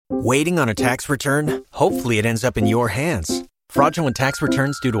Waiting on a tax return? Hopefully it ends up in your hands. Fraudulent tax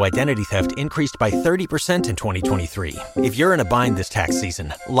returns due to identity theft increased by 30% in 2023. If you're in a bind this tax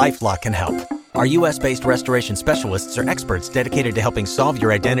season, LifeLock can help. Our U.S.-based restoration specialists are experts dedicated to helping solve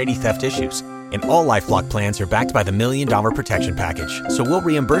your identity theft issues. And all LifeLock plans are backed by the $1 Million Protection Package. So we'll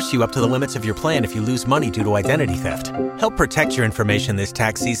reimburse you up to the limits of your plan if you lose money due to identity theft. Help protect your information this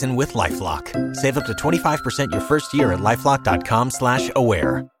tax season with LifeLock. Save up to 25% your first year at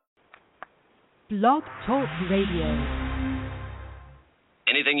LifeLock.com/aware. Blog Talk Radio.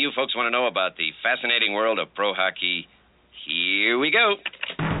 Anything you folks want to know about the fascinating world of pro hockey, here we go.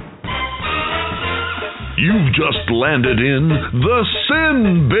 You've just landed in the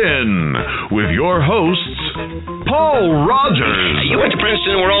Sin Bin with your hosts, Paul Rogers. You went to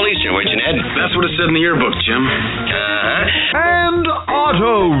Princeton, we're all Eastern, weren't you, Ned? That's what it said in the yearbook, Jim. And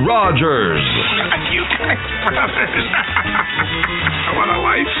Otto Rogers. You guys brothers. I want a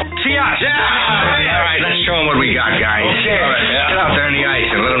life. See us. Yeah. All right, let's show them what we got, guys. Okay. All right, get out there on the ice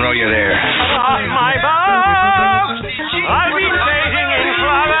and let them know you're there. My box, I'll be waiting in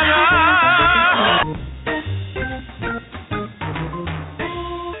Florida.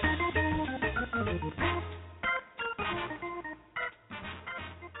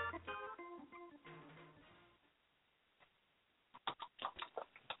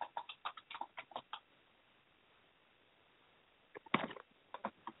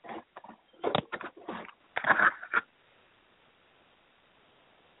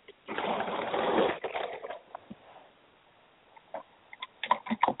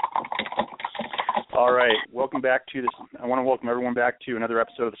 All right, welcome back to this. I want to welcome everyone back to another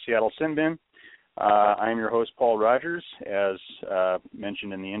episode of the Seattle Sin Bin. I am your host, Paul Rogers, as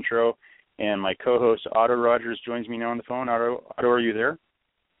mentioned in the intro, and my co-host, Otto Rogers, joins me now on the phone. Otto, are you there?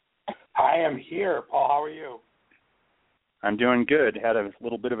 I am here, Paul. How are you? I'm doing good. Had a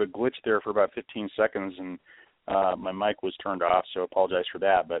little bit of a glitch there for about 15 seconds, and my mic was turned off, so I apologize for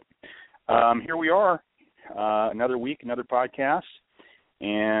that. But here we are, another week, another podcast.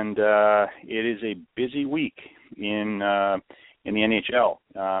 And it is a busy week in the NHL.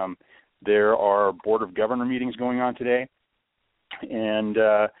 There are Board of Governor meetings going on today, and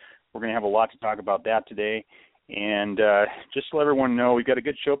we're going to have a lot to talk about that today. And just to let everyone know, we've got a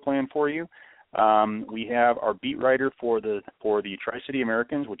good show planned for you. We have our beat writer for the Tri-City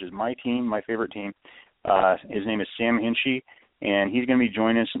Americans, which is my team, my favorite team. His name is Sam Hinchee. And he's going to be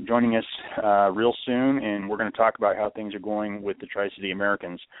joining us real soon, and we're going to talk about how things are going with the Tri-City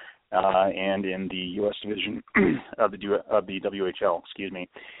Americans and in the U.S. division of the WHL. Excuse me.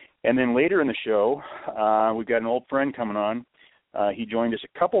 And then later in the show, we've got an old friend coming on. He joined us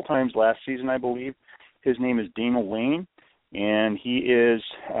a couple times last season, I believe. His name is Daniel Lane, and he is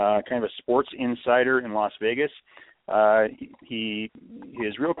kind of a sports insider in Las Vegas.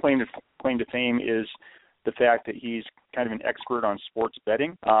 His real claim to fame is the fact that he's kind of an expert on sports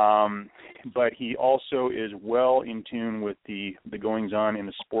betting, but he also is well in tune with the goings-on in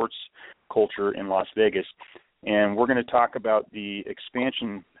the sports culture in Las Vegas. And we're going to talk about the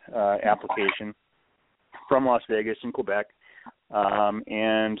expansion application from Las Vegas in Quebec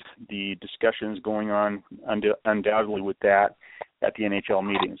and the discussions going on undoubtedly with that at the NHL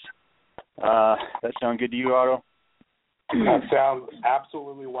meetings. That sound good to you, Otto? That sounds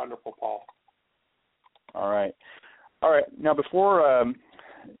absolutely wonderful, Paul. All right. Now, before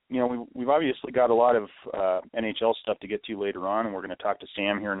we've obviously got a lot of NHL stuff to get to later on, and we're going to talk to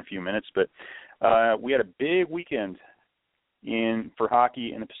Sam here in a few minutes. But we had a big weekend for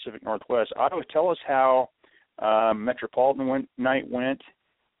hockey in the Pacific Northwest. Otto, tell us how Metropolitan night went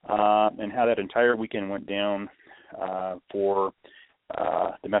and how that entire weekend went down for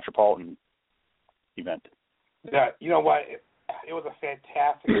the Metropolitan event. Yeah, you know what? It was a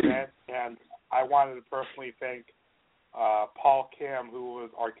fantastic event, and I wanted to personally thank Paul Kim, who was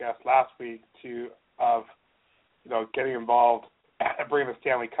our guest last week, of getting involved and bringing the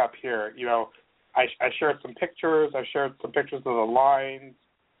Stanley Cup here. You know, I shared some pictures. I shared some pictures of the lines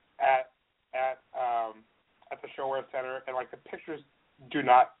at the Showwear Center, and like the pictures does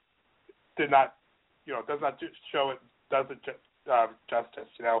not show it justice.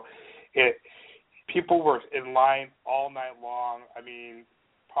 You know, people were in line all night long. I mean,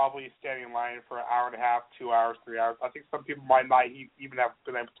 probably standing in line for an hour and a half, 2 hours, 3 hours. I think some people might not even have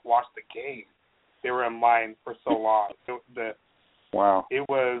been able to watch the game. They were in line for so long. Wow. It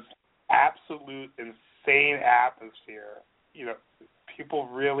was absolute insane atmosphere. You know, people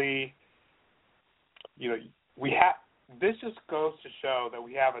really, this just goes to show that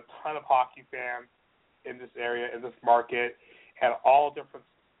we have a ton of hockey fans in this area, in this market, and all different,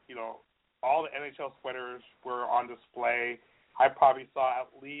 all the NHL sweaters were on display. I probably saw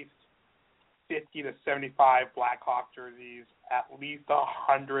at least 50 to 75 Blackhawk jerseys, at least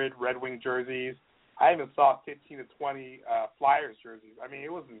 100 Red Wing jerseys. I even saw 15 to 20 Flyers jerseys. I mean,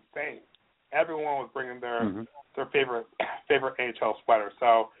 it was insane. Everyone was bringing their favorite NHL sweater.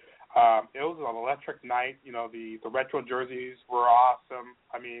 So it was an electric night. You know, the retro jerseys were awesome.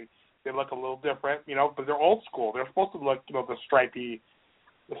 I mean, they look a little different, you know, but they're old school. They're supposed to look, you know, the stripy.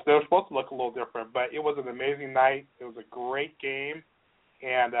 They're supposed to look a little different. But it was an amazing night. It was a great game.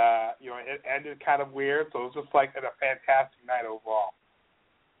 And, you know, it ended kind of weird. So it was just like a fantastic night overall.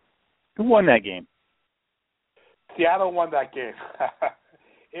 Who won that game? Seattle won that game.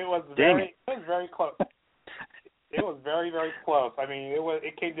 It was very close. It was very, very close. I mean,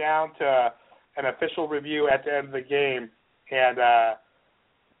 it came down to an official review at the end of the game, and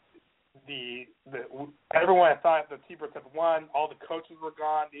everyone thought the T-Birds had won. All the coaches were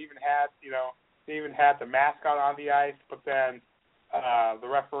gone. They even had the mascot on the ice. But then the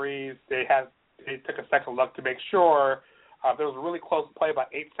referees they took a second look to make sure. There was a really close play,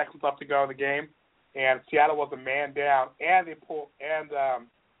 about 8 seconds left to go in the game, and Seattle was a man down, and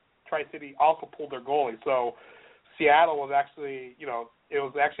Tri-City also pulled their goalie. So Seattle was actually, you know, it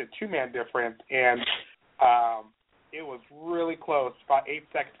was actually a two-man difference, and it was really close. About 8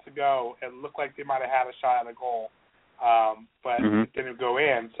 seconds to go, it looked like they might have had a shot at a goal, but it didn't go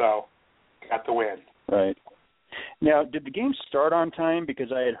in, so got the win. Right. Now, did the game start on time?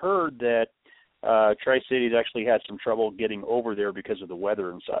 Because I had heard that Tri-Cities actually had some trouble getting over there because of the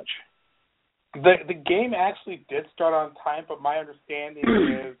weather and such. The game actually did start on time, but my understanding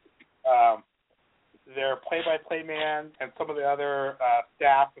is their play-by-play man and some of the other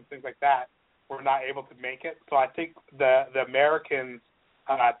staff and things like that were not able to make it. So I think the Americans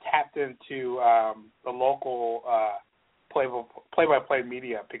tapped into the local play-by-play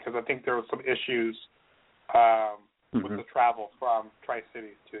media because I think there were some issues with the travel from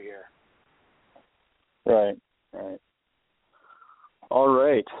Tri-Cities to here. Right. All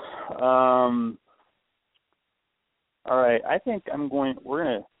right. I think we're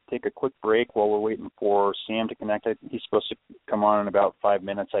going to take a quick break while we're waiting for Sam to connect. He's supposed to come on in about 5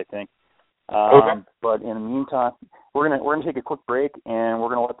 minutes, I think. Okay. But in the meantime, we're going to take a quick break, and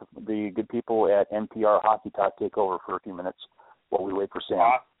we're going to let the good people at NPR Hockey Talk take over for a few minutes while we wait for Sam.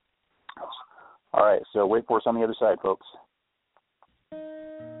 All right, so wait for us on the other side, folks.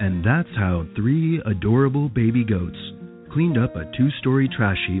 And that's how 3 adorable baby goats cleaned up a 2-story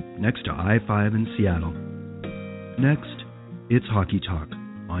trash heap next to I-5 in Seattle. Next, it's Hockey Talk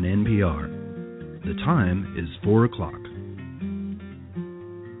on NPR. The time is 4 o'clock.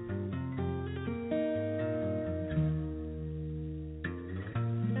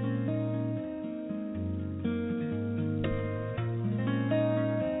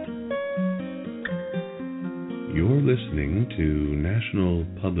 You're listening to National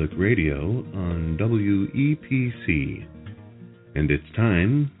Public Radio on WEPC, and it's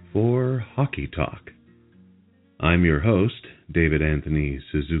time for Hockey Talk. I'm your host, David Anthony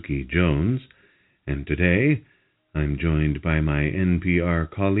Suzuki Jones, and today I'm joined by my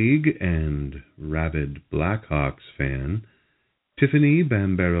NPR colleague and rabid Blackhawks fan, Tiffany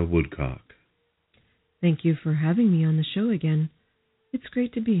Bambera Woodcock. Thank you for having me on the show again. It's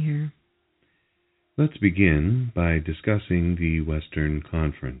great to be here. Let's begin by discussing the Western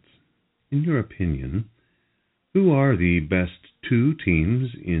Conference. In your opinion, who are the best 2 teams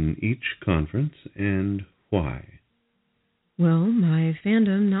in each conference and why? Well, my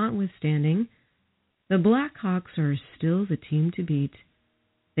fandom notwithstanding, the Blackhawks are still the team to beat.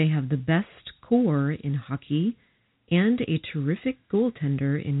 They have the best core in hockey and a terrific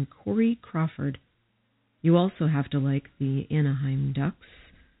goaltender in Corey Crawford. You also have to like the Anaheim Ducks.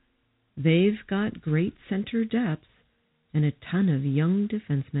 They've got great center depth and a ton of young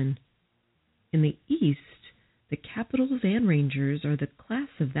defensemen. In the East, the Capitals and Rangers are the class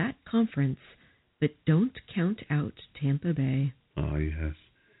of that conference, but don't count out Tampa Bay. Ah, yes.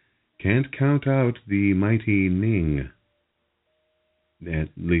 Can't count out the mighty Ning. At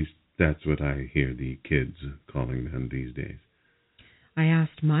least that's what I hear the kids calling them these days. I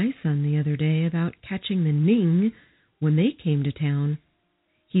asked my son the other day about catching the Ning when they came to town.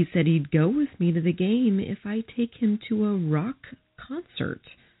 He said he'd go with me to the game if I take him to a rock concert.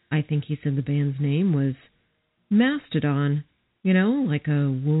 I think he said the band's name was Mastodon, you know, like a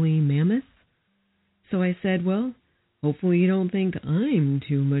woolly mammoth. So I said, well, hopefully you don't think I'm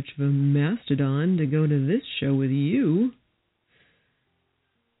too much of a mastodon to go to this show with you.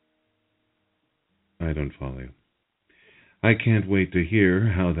 I don't follow you. I can't wait to hear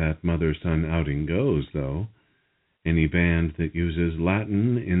how that mother-son outing goes, though. Any band that uses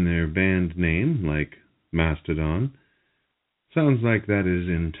Latin in their band name, like Mastodon, Sounds like that is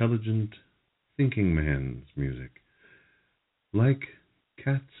intelligent, thinking man's music. Like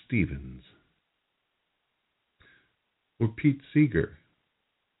Cat Stevens. Or Pete Seeger.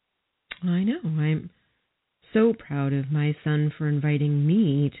 I know. I'm so proud of my son for inviting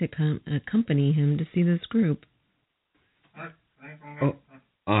me to accompany him to see this group. Oh,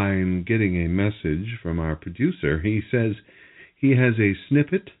 I'm getting a message from our producer. He says he has a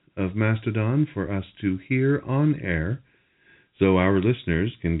snippet of Mastodon for us to hear on air, so our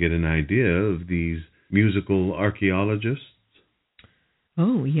listeners can get an idea of these musical archaeologists.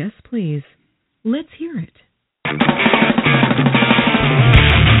 Oh, yes, please. Let's hear it.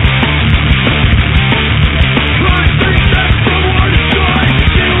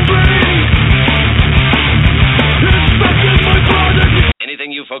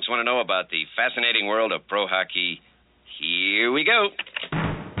 Anything you folks want to know about the fascinating world of pro hockey, here we go.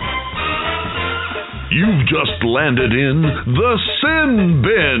 You've just landed in the Sin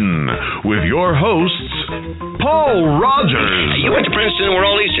Bin with your hosts, Paul Rogers. You went to Princeton, we're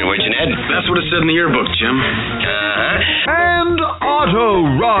all Eastern, weren't you, Ned? That's what it said in the yearbook, Jim. And Otto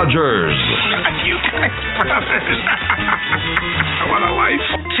Rogers. You brothers. What a life.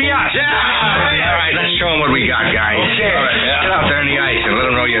 See us. Yeah. All right, let's show them what we got, guys. Okay. All right, get out there in the ice and let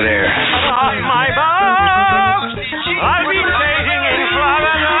them know you're there. My box, I'll be skating in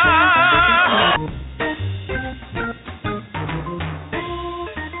Florida.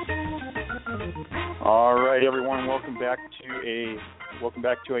 All right, everyone, welcome back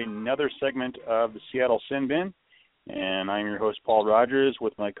to another segment of the Seattle Sin Bin, and I'm your host Paul Rogers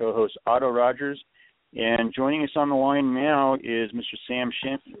with my co-host Otto Rogers, and joining us on the line now is Mr. Sam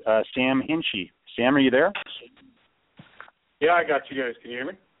Hinchee. Sam, are you there? Yeah, I got you guys. Can you hear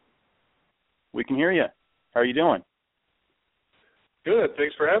me? We can hear you. How are you doing? Good.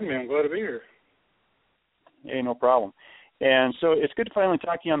 Thanks for having me. I'm glad to be here. Hey, no problem. And so it's good to finally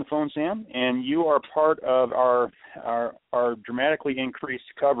talk to you on the phone, Sam. And you are part of our dramatically increased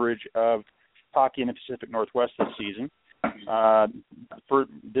coverage of hockey in the Pacific Northwest this season. For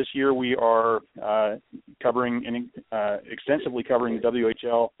this year, we are extensively covering the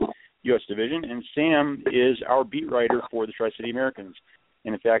WHL U.S. division, and Sam is our beat writer for the Tri-City Americans.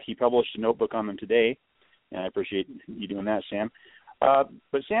 And in fact, he published a notebook on them today, and I appreciate you doing that, Sam.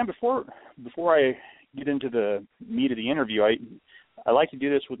 But Sam, before I get into the meat of the interview, I like to do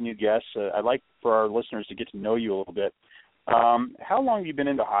this with new guests. I'd like for our listeners to get to know you a little bit. How long have you been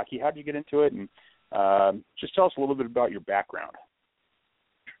into hockey? How did you get into it? And just tell us a little bit about your background.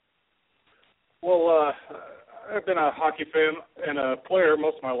 Well, I've been a hockey fan and a player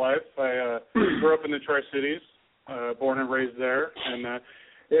most of my life. I grew up in the Tri-Cities, born and raised there, and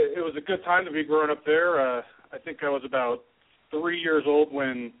it was a good time to be growing up there. I think I was about 3 years old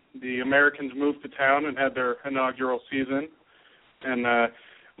when the Americans moved to town and had their inaugural season. And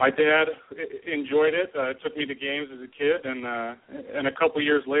my dad enjoyed it. Took me to games as a kid, and a couple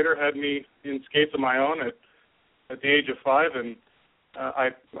years later had me in skates of my own at the age of 5. And I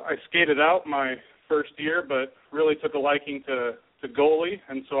skated out my first year, but really took a liking to goalie,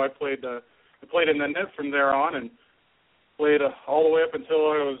 and so I played in the net from there on, and played all the way up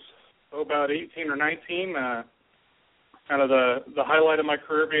until I was about 18 or 19. Kind of the highlight of my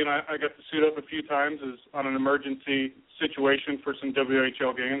career being I got to suit up a few times as on an emergency situation for some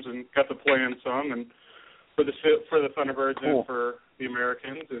WHL games, and got to play in some, and for the Thunderbirds cool. And for the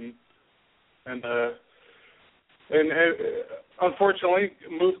Americans, and unfortunately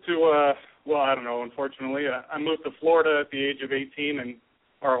moved to unfortunately I moved to Florida at the age of 18, and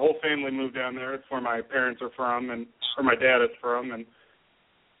our whole family moved down there. It's where my parents are from, or my dad is from, and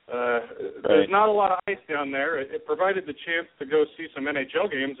there's not a lot of ice down there. It provided the chance to go see some NHL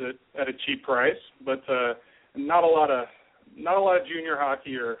games at a cheap price, but not a lot of junior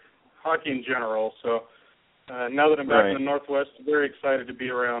hockey or hockey in general. So now that I'm back in the Northwest, very excited to be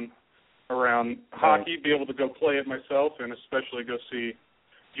around hockey, be able to go play it myself, and especially go see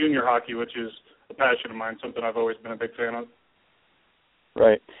junior hockey, which is a passion of mine, something I've always been a big fan of.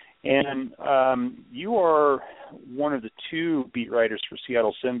 Right. And you are one of the two beat writers for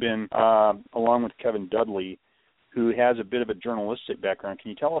Seattle Sin Bin, along with Kevin Dudley, who has a bit of a journalistic background. Can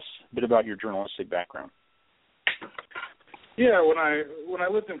you tell us a bit about your journalistic background? Yeah, when I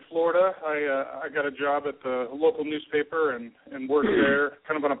lived in Florida, I got a job at the local newspaper and worked there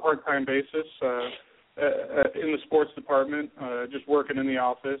kind of on a part-time basis in the sports department, just working in the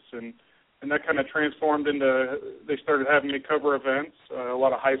office, and that kind of transformed into, they started having me cover events, a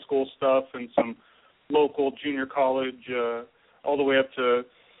lot of high school stuff and some local junior college, all the way up to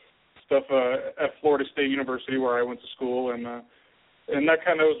stuff at Florida State University where I went to school, and that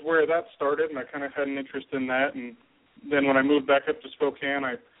kind of was where that started, and I kind of had an interest in that, and then when I moved back up to Spokane,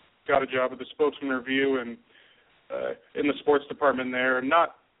 I got a job at the Spokesman Review and in the sports department there,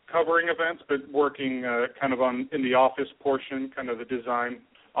 not covering events, but working kind of in the office portion, kind of the design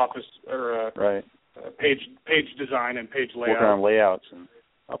office or page design and page layout. Working on layouts and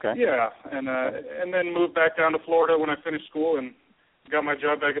okay. Yeah, and then moved back down to Florida when I finished school and got my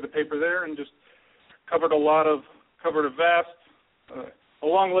job back at the paper there and just covered a vast, a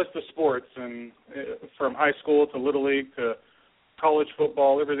long list of sports, and from high school to Little League to college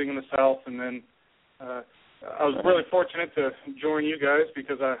football, everything in the South, and then I was really fortunate to join you guys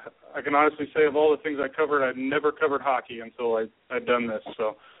because I can honestly say of all the things I covered, I'd never covered hockey until I'd done this.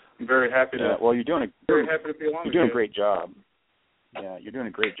 So I'm very happy to. Well, you're doing very happy to be along. You're doing a great job. Yeah, you're doing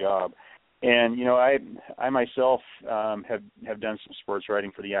a great job. And you know, I myself have done some sports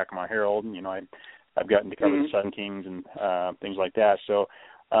writing for the Yakima Herald, and you know, I've gotten to cover the Sun Kings and things like that. So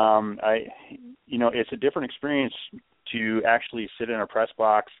it's a different experience to actually sit in a press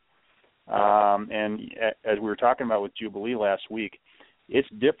box. And as we were talking about with Jubilee last week, it's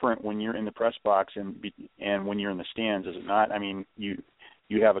different when you're in the press box and when you're in the stands, is it not? I mean, you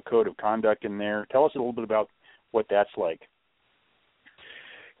have a code of conduct in there. Tell us a little bit about what that's like.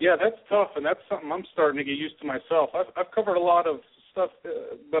 Yeah, that's tough, and that's something I'm starting to get used to myself. I've covered a lot of stuff,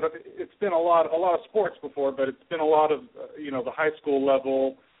 but it's been a lot of sports before, but it's been a lot of the high school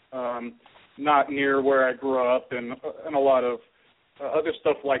level, not near where I grew up, and a lot of other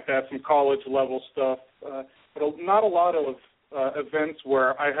stuff like that, some college level stuff, but not a lot of events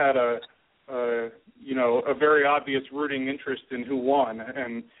where I had a very obvious rooting interest in who won,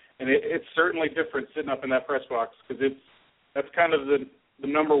 and it's certainly different sitting up in that press box because that's kind of the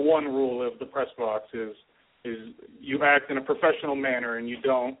number one rule of the press box is you act in a professional manner and you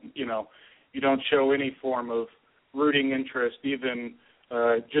don't show any form of rooting interest, even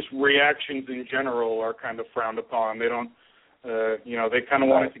just reactions in general are kind of frowned upon. They don't. They kind of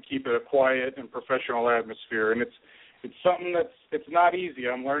wanted to keep it a quiet and professional atmosphere, and it's something it's not easy.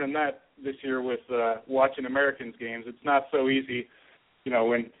 I'm learning that this year with watching Americans games. It's not so easy,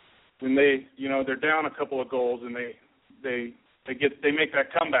 when they they're down a couple of goals and they make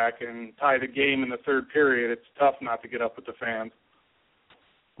that comeback and tie the game in the third period. It's tough not to get up with the fans.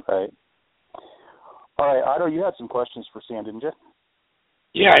 Right. All right, Otto, you had some questions for Sam, didn't you?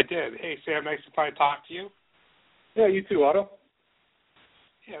 Yeah, I did. Hey, Sam, nice to finally talk to you. Yeah, you too, Otto.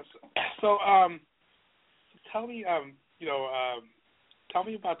 Yes. So, tell me, tell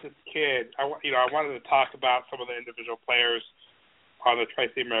me about this kid. I wanted to talk about some of the individual players on the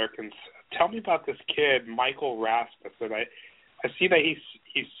Tri-State Americans. Tell me about this kid, Michael Rasmussen. I see that he's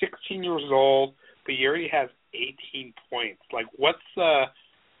 16 years old, but he already has 18 points. Like, what's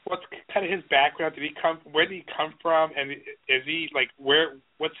kind of his background? Where did he come from? And is he like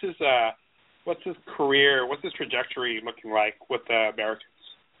what's his career? What's his trajectory looking like with the Americans?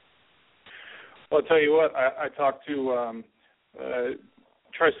 Well, I'll tell you what. I talked to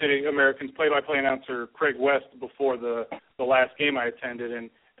Tri-State Americans play-by-play announcer Craig West before the last game I attended, and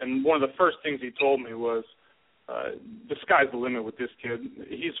one of the first things he told me was the sky's the limit with this kid.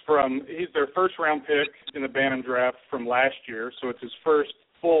 He's their first-round pick in the Bantam draft from last year, so it's his first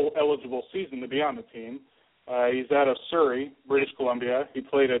full eligible season to be on the team. He's out of Surrey, British Columbia. He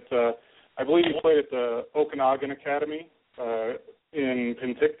played at, I believe he played at the Okanagan Academy in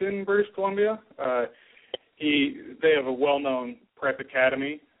Penticton, British Columbia. They have a well-known prep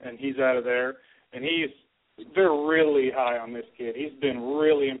academy, and he's out of there. And they're really high on this kid. He's been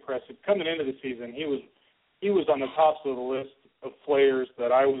really impressive. Coming into the season, he was on the top of the list of players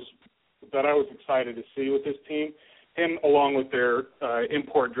that I was excited to see with this team. Him, along with their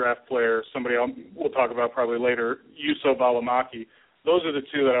import draft player, somebody we'll talk about probably later, Juuso Valimaki. Those are the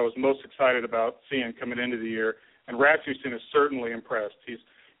two that I was most excited about seeing coming into the year. And Rasmussen is certainly impressed. He's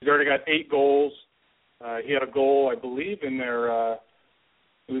already got 8 goals. He had a goal, I believe, in it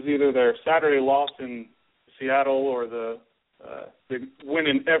was either their Saturday loss in Seattle or the win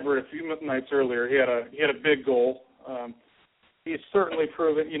in Everett a few nights earlier. He had a big goal. He's certainly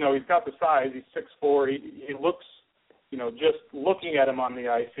proven. He's got the size. He's 6'4". He looks. Just looking at him on the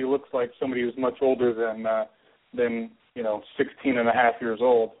ice, he looks like somebody who's much older than 16 and a half years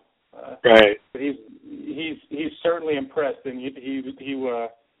old. Right. But he's certainly impressed, and he's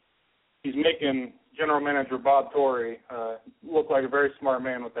making General Manager Bob Torrey look like a very smart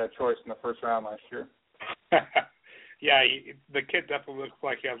man with that choice in the first round last year. Yeah, the kid definitely looks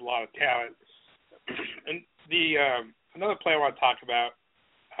like he has a lot of talent. And another player I want to talk about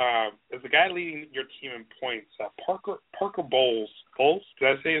is the guy leading your team in points, Parker Bowles. Bowles? Did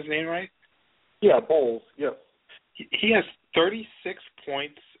I say his name right? Yeah, Bowles, yes. He has 36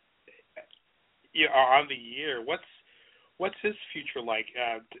 points on the year. what's his future like?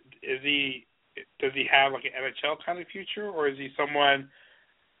 Does he have like an NHL kind of future, or is he someone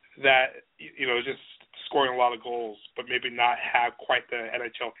that just scoring a lot of goals, but maybe not have quite the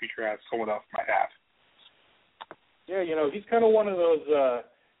NHL future as someone else might have? Yeah, he's kind of one of those.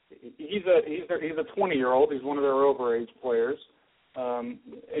 He's a 20-year-old. He's one of their overage players, and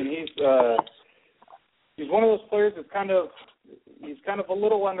he's one of those players that's he's kind of a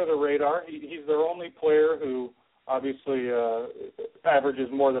little under the radar. He's their only player who obviously averages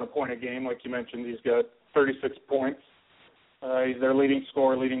more than a point a game, like you mentioned. He's got 36 points. He's their leading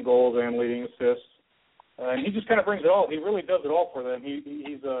scorer, leading goals, and leading assists. And he just kind of brings it all. He really does it all for them.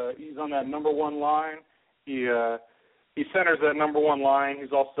 He's on that number one line. He centers that number one line.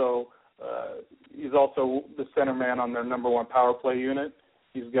 He's also the center man on their number one power play unit.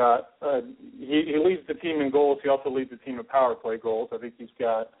 He's got he leads the team in goals. He also leads the team in power play goals. I think he's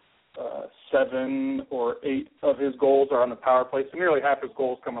got 7 or 8 of his goals are on the power play. So nearly half his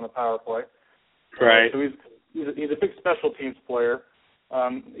goals come on the power play. Right. So he's a big special teams player.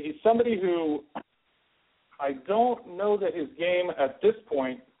 He's somebody who I don't know that his game at this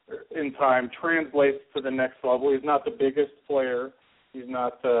point in time translates to the next level. He's not the biggest player. He's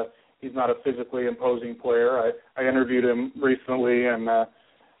not a physically imposing player. I interviewed him recently, and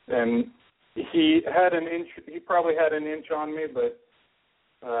he had an inch. He probably had an inch on me, but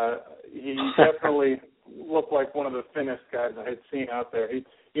he definitely looked like one of the thinnest guys I had seen out there. He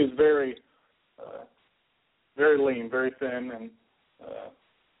was very lean, very thin, and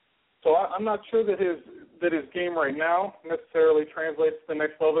so I'm not sure that his game right now necessarily translates to the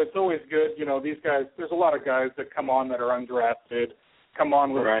next level. It's always good, these guys. There's a lot of guys that come on that are undrafted, come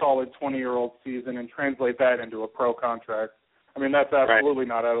on with a solid 20-year-old season and translate that into a pro contract. I mean, that's absolutely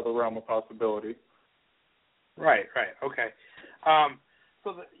not out of the realm of possibility. Right. Okay.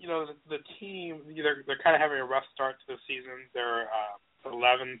 So the team, they're kind of having a rough start to the season. They're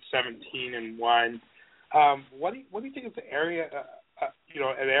 11-17-1. What do you think is the area?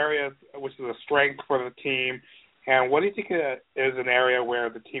 An area which is a strength for the team, and what do you think is an area where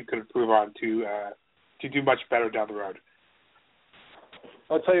the team could improve on to do much better down the road?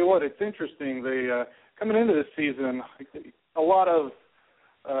 I'll tell you what, it's interesting. They coming into this season, a lot of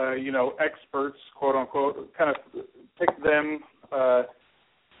experts, quote unquote, kind of picked them to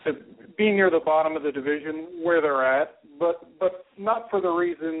be near the bottom of the division where they're at, but not for the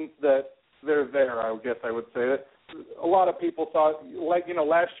reason that they're there. I guess I would say that. A lot of people thought,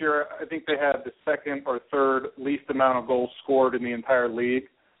 last year, I think they had the second or third least amount of goals scored in the entire league.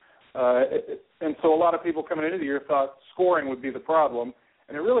 And so a lot of people coming into the year thought scoring would be the problem.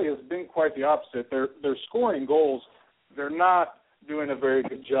 And it really has been quite the opposite. They're scoring goals. They're not doing a very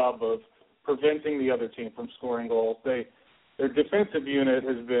good job of preventing the other team from scoring goals. Their defensive unit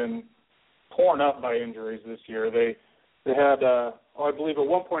has been torn up by injuries this year. They had, I believe at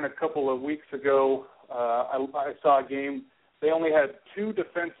one point a couple of weeks ago, I saw a game. They only had 2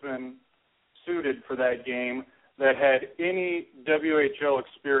 defensemen suited for that game that had any WHL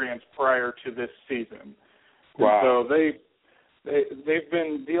experience prior to this season. Wow. And so they've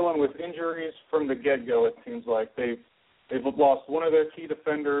been dealing with injuries from the get-go. It seems like they've lost one of their key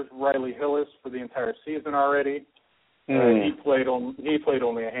defenders, Riley Hillis, for the entire season already. He played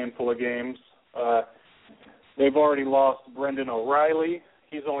only a handful of games. They've already lost Brendan O'Reilly.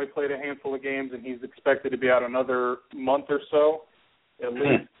 He's only played a handful of games, and he's expected to be out another month or so, at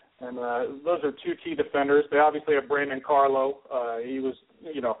least. And those are 2 key defenders. They obviously have Brandon Carlo. He was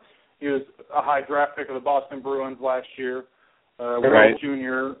a high draft pick of the Boston Bruins last year. World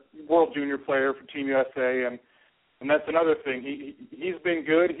junior player for Team USA, and that's another thing. He's been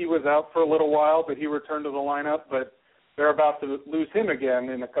good. He was out for a little while, but he returned to the lineup. But they're about to lose him again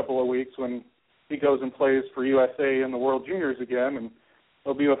in a couple of weeks when he goes and plays for USA in the World Juniors again, and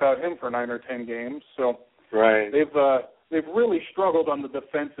they'll be without him for 9 or 10 games. So they've really struggled on the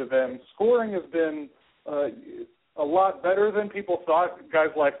defensive end. Scoring has been a lot better than people thought. Guys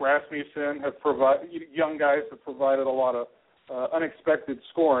like Rasmussen young guys have provided a lot of unexpected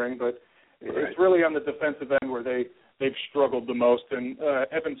scoring, but it's really on the defensive end where they've struggled the most. And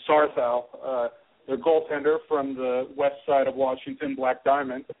Evan Sarthal, their goaltender from the west side of Washington, Black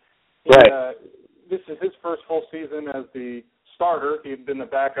Diamond, this is his first full season as the starter. He had been the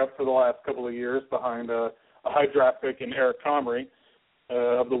backup for the last couple of years behind a high draft pick in Eric Comrie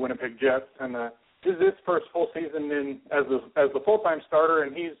of the Winnipeg Jets, and this is his first full season as the full-time starter,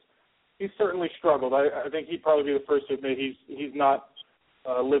 and he's certainly struggled. I think he'd probably be the first to admit he's not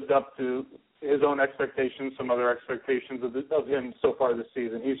lived up to his own expectations, some other expectations of him so far this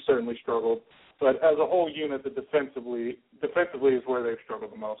season. He's certainly struggled, but as a whole unit, defensively is where they've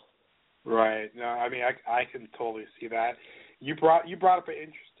struggled the most. Right. No, I mean I can totally see that. You brought up an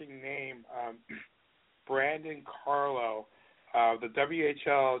interesting name, Brandon Carlo. The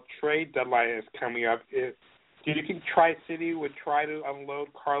WHL trade deadline is coming up. Do you think Tri-City would try to unload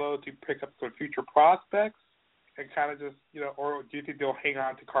Carlo to pick up some future prospects and kind of just, or do you think they'll hang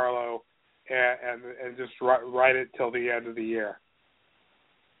on to Carlo and just ride it till the end of the year?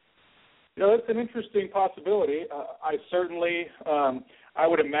 That's an interesting possibility. I certainly, I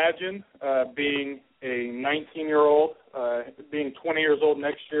would imagine being a 19-year-old, being 20 years old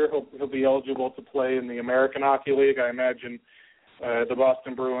next year, he'll be eligible to play in the American Hockey League. I imagine the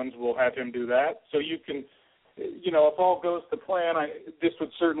Boston Bruins will have him do that. So you can, if all goes to plan, this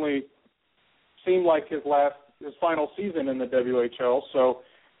would certainly seem like his final season in the WHL. So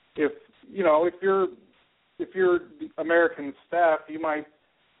if you're the American staff, you might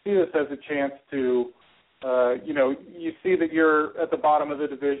see this as a chance to, you see that you're at the bottom of the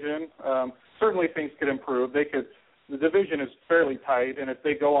division. Certainly things could improve. The division is fairly tight, and if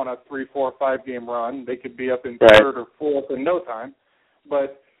they go on a 3, 4, 5 game run, they could be up in third or fourth in no time.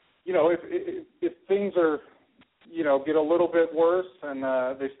 But, if things are, get a little bit worse and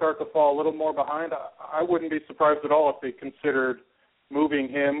they start to fall a little more behind, I wouldn't be surprised at all if they considered moving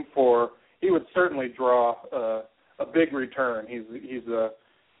him he would certainly draw a big return. He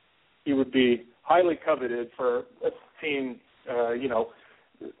would be highly coveted for a team,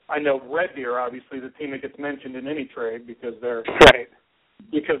 I know Red Deer, obviously, the team that gets mentioned in any trade because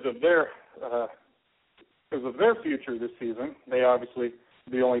because of their future this season. They obviously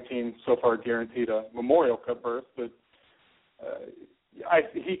the only team so far guaranteed a Memorial Cup berth, but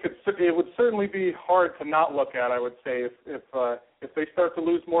it would certainly be hard to not look at. I would say if they start to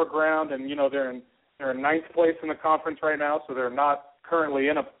lose more ground, and they're in ninth place in the conference right now, so they're not currently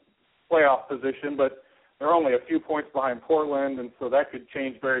in a playoff position, but they're only a few points behind Portland, and so that could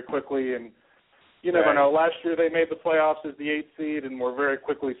change very quickly. And you never know. Last year they made the playoffs as the 8th seed and were very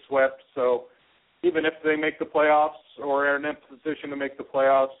quickly swept. So even if they make the playoffs or are in a position to make the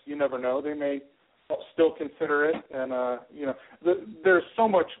playoffs, you never know. They may still consider it. And there's so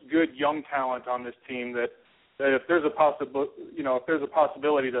much good young talent on this team that if there's a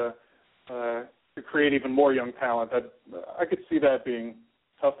possibility to create even more young talent, I could see that being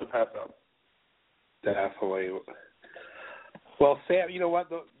tough to pass up. Definitely. Well, Sam, you know what?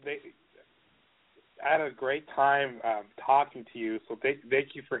 I had a great time talking to you, so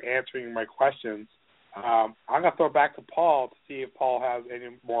thank you for answering my questions. I'm going to throw it back to Paul to see if Paul has any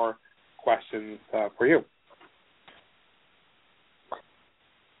more questions for you.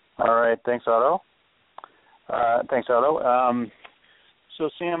 All right. Thanks, Otto. So,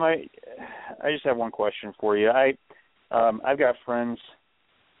 Sam, I just have one question for you. I've got friends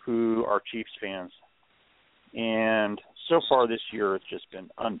who are Chiefs fans, and so far this year it's just been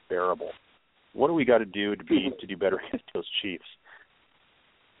unbearable. What do we got to do to do better against those Chiefs?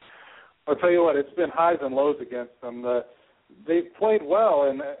 I'll tell you what, it's been highs and lows against them. They've played well,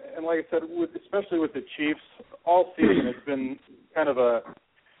 and like I said, especially with the Chiefs, all season it's been kind of a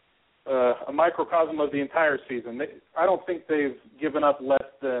microcosm of the entire season. I don't think they've given up less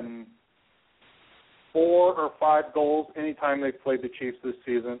than 4 or 5 goals anytime they've played the Chiefs this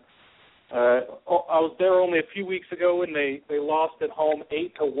season. I was there only a few weeks ago when they lost at home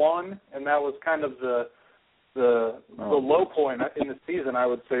 8-1, and that was kind of the low point in the season, I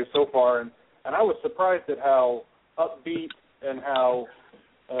would say, so far. And I was surprised at how upbeat and how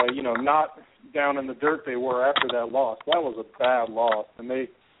not down in the dirt they were after that loss. That was a bad loss, and they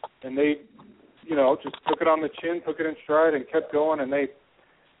just took it on the chin, took it in stride, and kept going. And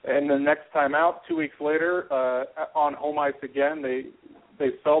the next time out, 2 weeks later, on home ice again, they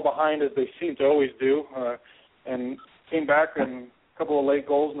fell behind as they seem to always do, and came back and a couple of late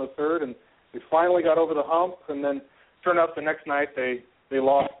goals in the third, and they finally got over the hump. And then turned out the next night they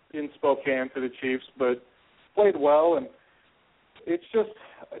lost in Spokane to the Chiefs, but played well. And it's just,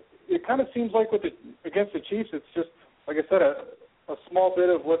 it kind of seems like against the Chiefs, it's just, like I said, a small bit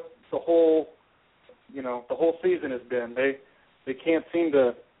of what the whole season has been. They can't seem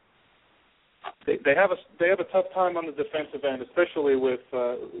to. They have a tough time on the defensive end, especially with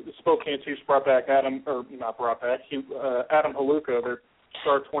the Spokane Chiefs Adam Haluka, their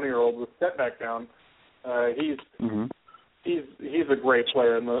star 20-year-old, with setback down. He's a great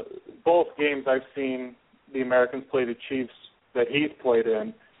player. In both games I've seen the Americans play the Chiefs that he's played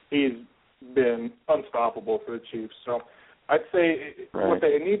in, he's been unstoppable for the Chiefs. So I'd say what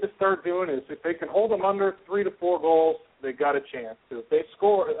they need to start doing is if they can hold them under 3 to 4 goals, they got a chance. If they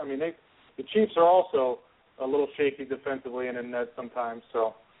score, the Chiefs are also a little shaky defensively and in net sometimes.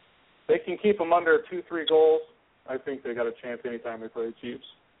 So they can keep them under 2-3 goals. I think they got a chance anytime they play the Chiefs.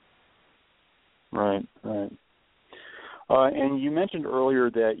 Right. And you mentioned earlier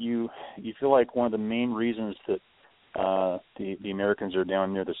that you feel like one of the main reasons that the Americans are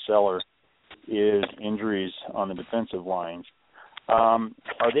down near the cellar is injuries on the defensive lines. Are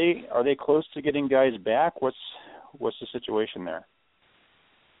they close to getting guys back? What's the situation there?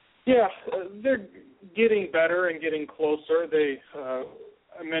 Yeah, they're getting better and getting closer.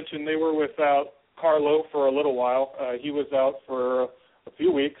 I mentioned they were without Carlo for a little while. He was out for a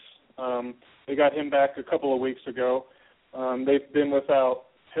few weeks. They got him back a couple of weeks ago. They've been without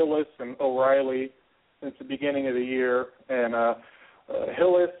Hillis and O'Reilly since the beginning of the year. And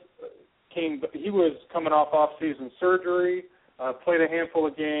Hillis he was coming off off-season surgery, played a handful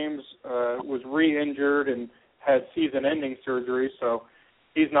of games, was re-injured and had season-ending surgery, so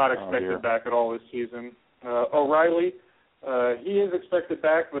he's not expected back at all this season. O'Reilly, he is expected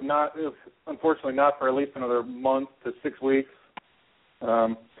back, but unfortunately not for at least another month to 6 weeks.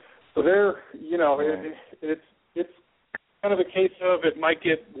 So they're, it's kind of a case of it might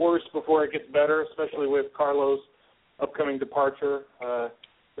get worse before it gets better, especially with Carlo's upcoming departure.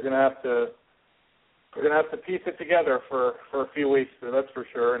 They're going to have to piece it together for a few weeks, that's for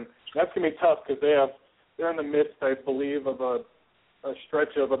sure. And that's going to be tough because they're in the midst, I believe, of a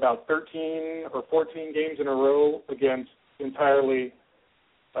stretch of about 13 or 14 games in a row against entirely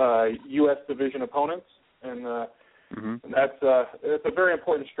U.S. division opponents, and that's a very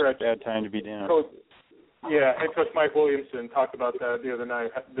important stretch. Bad time to be down. Head coach Mike Williamson talked about that the other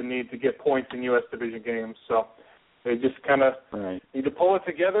night, the need to get points in U.S. division games. So they just kind of need to pull it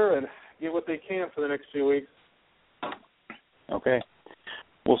together and get what they can for the next few weeks. Okay.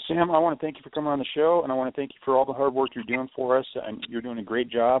 Well, Sam, I want to thank you for coming on the show, and I want to thank you for all the hard work you're doing for us. And you're doing a great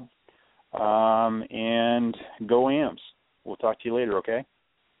job. And go Ams. We'll talk to you later, okay?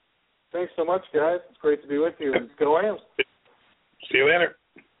 Thanks so much, guys. It's great to be with you. And go Ams. See you later.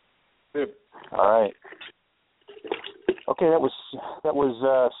 Good. All right. Okay, that was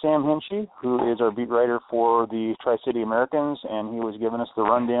Sam Hinchee, who is our beat writer for the Tri-City Americans, and he was giving us the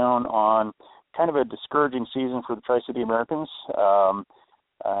rundown on kind of a discouraging season for the Tri-City Americans. And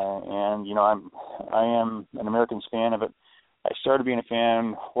I am an Americans fan of it. I started being a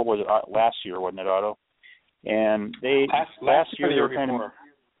fan. What was it? Last year, wasn't it, Otto? And last year they were kind of.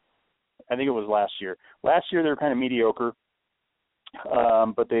 I think it was last year. Last year they were kind of mediocre,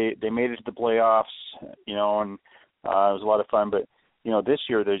 but they made it to the playoffs, and it was a lot of fun. But this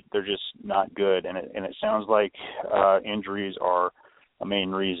year they're just not good, and it sounds like injuries are a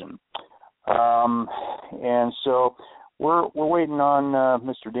main reason. And so we're waiting on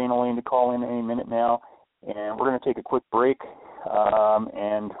Mr. Dana Lane to call in any minute now, and we're going to take a quick break,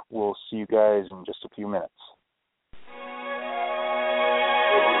 and we'll see you guys in just a few minutes.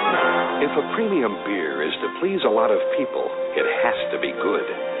 If a premium beer is to please a lot of people, it has to be good.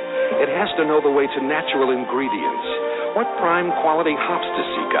 It has to know the way to natural ingredients, what prime quality hops to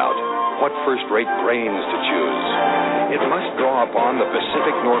seek out, what first-rate grains to choose. It must draw upon the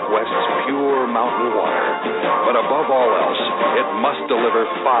Pacific Northwest's pure mountain water. But above all else, it must deliver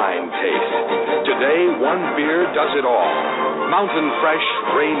fine taste. Today, one beer does it all. Mountain Fresh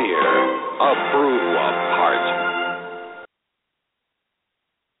Rainier, a brew apart.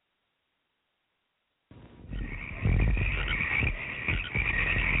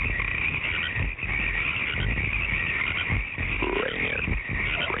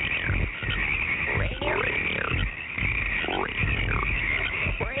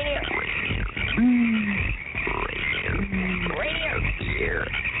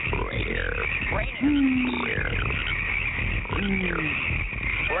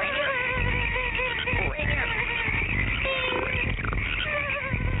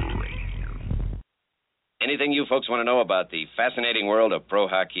 Anything you folks want to know about the fascinating world of pro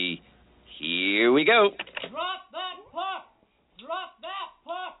hockey, here we go. Drop that puck! Drop that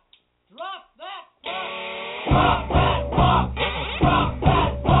puck! Drop that puck! Drop that puck! Drop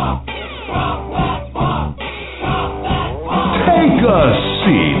that puck! Drop that puck! Drop that puck! Take a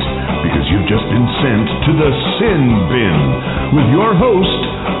seat, because you've just been sent to the Sin Bin with your host,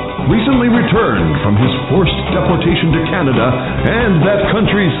 recently returned from his forced deportation to Canada and that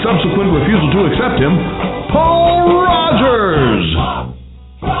country's subsequent refusal to accept him, Paul Rogers.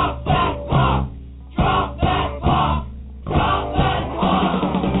 Drop that puck! Drop that puck! Drop that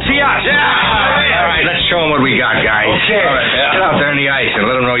puck! See us! Yeah! All right, let's show them what we got, guys. Okay. All right, get out there on the ice and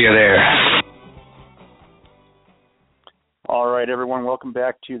let them know you're there. All right, everyone, welcome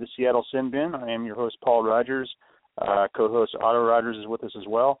back to the Seattle Sin Bin. I am your host, Paul Rogers. Co-host Otto Rogers is with us as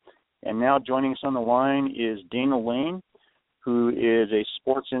well. And now joining us on the line is Dana Lane, who is a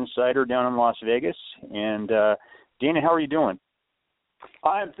sports insider down in Las Vegas. And Dana, how are you doing?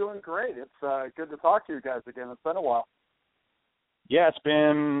 I'm doing great. It's good to talk to you guys again. It's been a while. Yeah, it's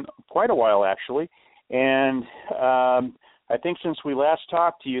been quite a while, actually. And I think since we last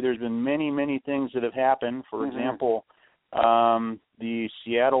talked to you, there's been many, many things that have happened. For example, the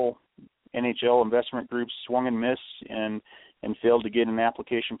Seattle NHL investment group swung and missed and failed to get an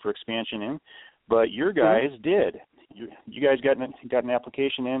application for expansion in. But your guys did. You guys got an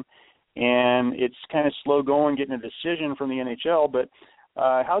application in, and it's kind of slow going getting a decision from the NHL. But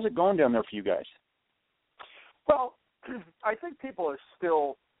how's it going down there for you guys? Well, I think people are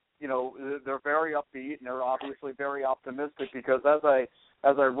still, they're very upbeat and they're obviously very optimistic because as I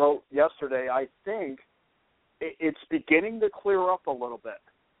wrote yesterday, I think it's beginning to clear up a little bit,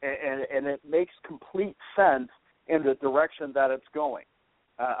 and it makes complete sense in the direction that it's going.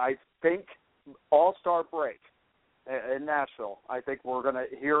 I think All-Star break in Nashville, I think we're going to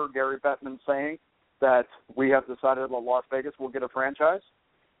hear Gary Bettman saying that we have decided that Las Vegas will get a franchise.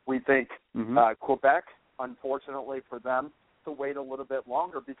 We think Quebec, unfortunately for them, to wait a little bit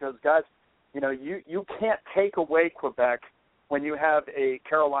longer because, guys, you can't take away Quebec when you have a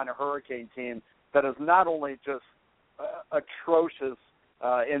Carolina Hurricane team that is not only just atrocious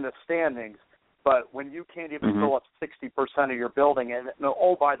in the standings, but when you can't even fill up 60% of your building, and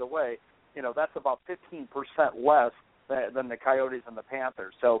oh, by the way, that's about 15% less than the Coyotes and the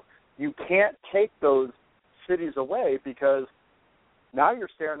Panthers. So you can't take those cities away because now you're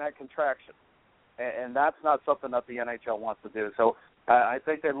staring at contraction, and that's not something that the NHL wants to do. So I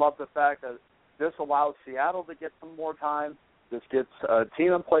think they love the fact that this allows Seattle to get some more time. This gets a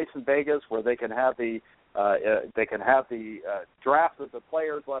team in place in Vegas where they can have the draft of the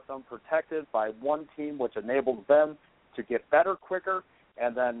players left unprotected by one team, which enables them to get better quicker,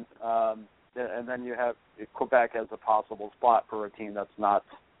 and then you have Quebec as a possible spot for a team that's not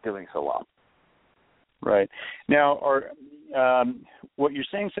doing so well. Right. Now, what you're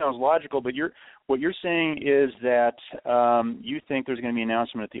saying sounds logical, but what you're saying is that you think there's going to be an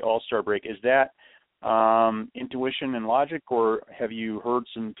announcement at the All-Star break. Is that intuition and logic, or have you heard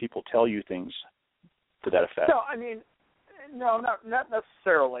some people tell you things to that effect? No, not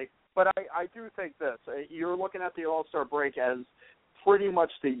necessarily. But I do think this. You're looking at the All-Star break as pretty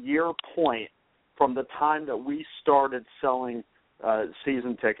much the year point from the time that we started selling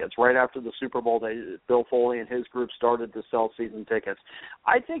season tickets. Right after the Super Bowl, Bill Foley and his group started to sell season tickets.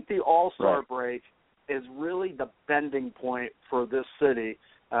 I think the All-Star break is really the bending point for this city.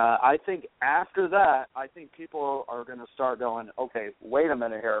 I think after that, I think people are going to start going, okay, wait a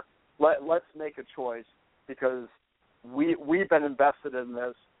minute here. Let's make a choice because we've been invested in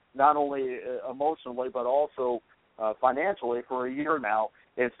this not only emotionally but also financially for a year now.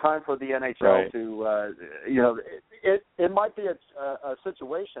 It's time for the NHL to, it might be a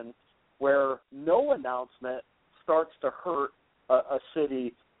situation where no announcement starts to hurt a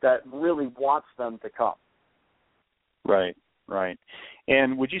city that really wants them to come. Right.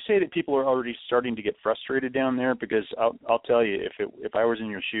 And would you say that people are already starting to get frustrated down there? Because I'll tell you, if I was in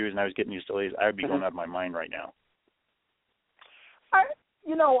your shoes and I was getting these delays, I would be going out of my mind right now.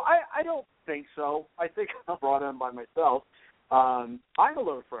 I don't think so. I think I'm brought in by myself. I'm a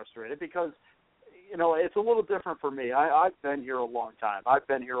little frustrated because, it's a little different for me. I've been here a long time. I've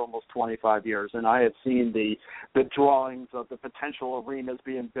been here almost 25 years, and I have seen the drawings of the potential arenas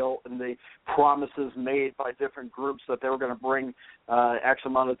being built and the promises made by different groups that they were going to bring X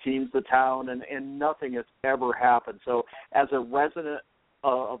amount of teams to town, and nothing has ever happened. So as a resident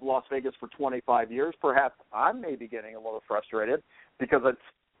of Las Vegas for 25 years, perhaps I'm maybe getting a little frustrated because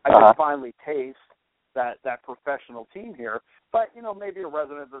I can finally taste that professional team here. But, maybe a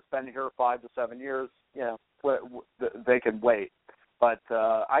resident that's been here 5 to 7 years, they can wait. But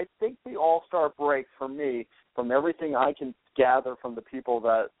I think the All-Star break for me, from everything I can gather from the people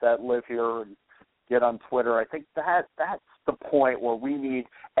that live here and get on Twitter, I think that's the point where we need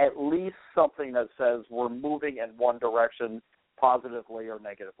at least something that says we're moving in one direction, positively or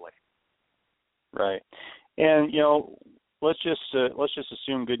negatively. Right. And, let's just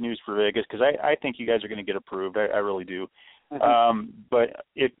assume good news for Vegas because I think you guys are going to get approved. I really do. But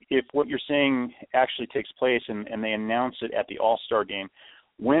if what you're saying actually takes place and they announce it at the All-Star game,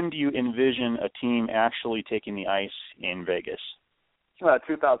 when do you envision a team actually taking the ice in Vegas?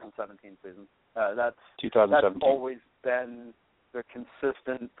 2017 season. That's 2017. That's always been the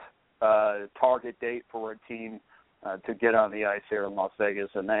consistent target date for a team to get on the ice here in Las Vegas,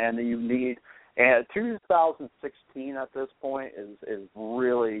 and you need. And 2016 at this point is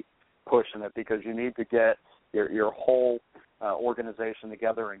really pushing it because you need to get your whole organization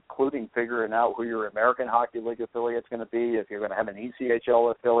together, including figuring out who your American Hockey League affiliate is going to be, if you're going to have an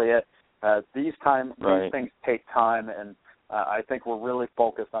ECHL affiliate. These things take time, and I think we're really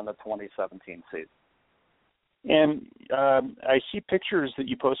focused on the 2017 season. And I see pictures that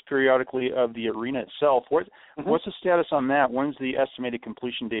you post periodically of the arena itself. What's the status on that? When's the estimated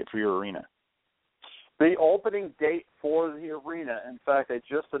completion date for your arena? The opening date for the arena, in fact, they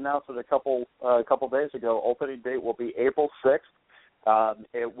just announced it a couple days ago. Opening date will be April 6th.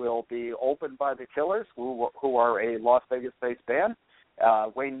 It will be opened by the Killers, who are a Las Vegas-based band.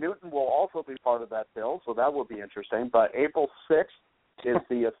 Wayne Newton will also be part of that bill, so that will be interesting. But April 6th is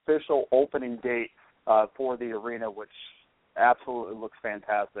the official opening date for the arena, which absolutely looks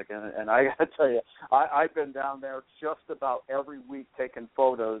fantastic. And I got to tell you, I've been down there just about every week taking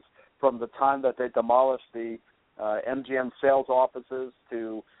photos from the time that they demolished the MGM sales offices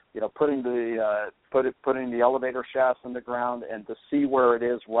to putting the elevator shafts in the ground, and to see where it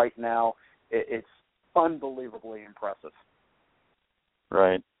is right now, it's unbelievably impressive.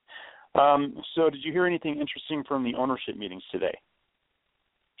 Right. So did you hear anything interesting from the ownership meetings today?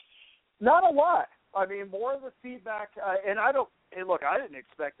 Not a lot. I mean, more of the feedback, and I didn't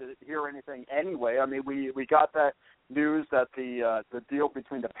expect to hear anything anyway. I mean, we got that news that the deal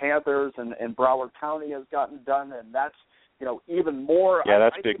between the Panthers and Broward County has gotten done, and that's even more. Yeah,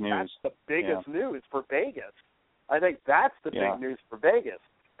 that's I big think news. That's the biggest news for Vegas. I think that's the big news for Vegas,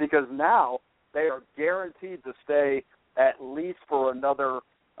 because now they are guaranteed to stay at least for another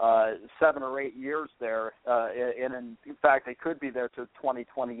 7 or 8 years there, and in fact, they could be there to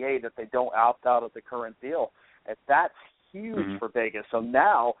 2028 if they don't opt out of the current deal. And that's huge for Vegas. So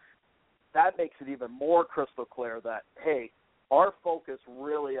now that makes it even more crystal clear that, hey, our focus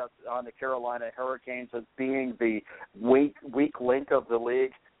really on the Carolina Hurricanes as being the weak link of the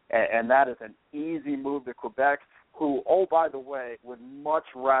league, and that is an easy move to Quebec, who, oh, by the way, would much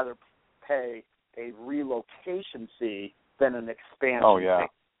rather pay a relocation fee than an expansion fee.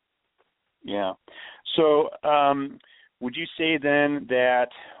 Yeah. So would you say then that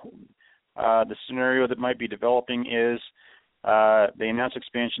the scenario that might be developing is they announce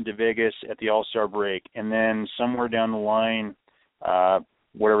expansion to Vegas at the All-Star break, and then somewhere down the line,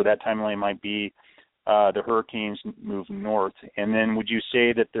 whatever that timeline might be, the Hurricanes move north? And then would you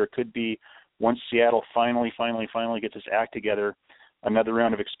say that there could be, once Seattle finally gets its act together, another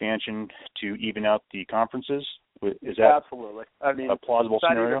round of expansion to even out the conferences? Is that absolutely? I mean, a plausible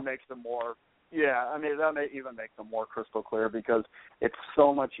scenario? That even makes them more. Yeah, I mean, that may even make them more crystal clear, because it's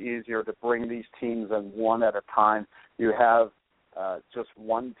so much easier to bring these teams in one at a time. You have just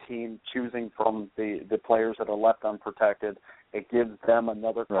one team choosing from the players that are left unprotected. It gives them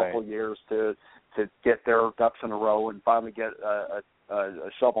another couple years to get their ducks in a row and finally get a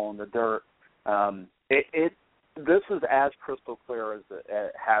shovel in the dirt. This is as crystal clear as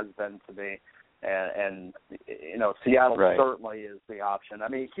it has been to me, and Seattle certainly is the option. I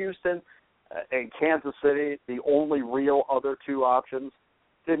mean, Houston and Kansas City, the only real other two options,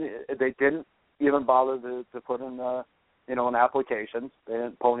 they didn't even bother to put in an application. They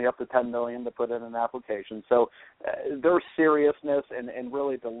didn't pony up the $10 million to put in an application. So their seriousness and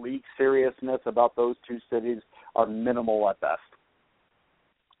really the league seriousness about those two cities are minimal at best.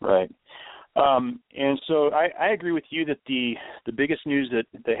 Right. And so I agree with you that the biggest news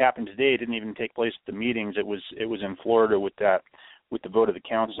that happened today didn't even take place at the meetings. It was in Florida with the vote of the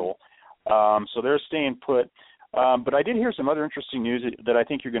council. So they're staying put. But I did hear some other interesting news that I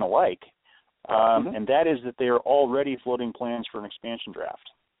think you're going to like, and that is that they are already floating plans for an expansion draft.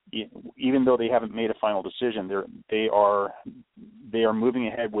 Even though they haven't made a final decision, they are moving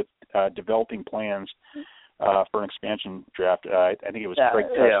ahead with developing plans for an expansion draft. I think it was Craig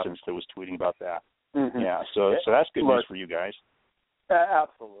Testance that was tweeting about that. Mm-hmm. Yeah, so that's good news for you guys.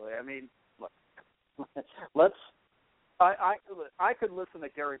 Absolutely. I mean, look, I could listen to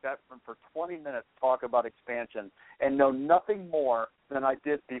Gary Bettman for 20 minutes talk about expansion and know nothing more than I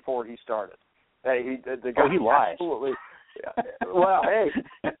did before he started. He lies. Absolutely. Yeah. Well,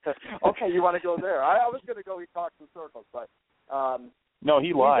 hey, okay, you want to go there? I was going to go. He talks in circles, but no,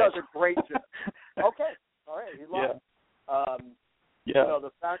 he lies. He does a great job. Okay, all right, he lies.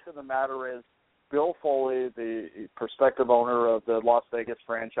 The fact of the matter is, Bill Foley, the prospective owner of the Las Vegas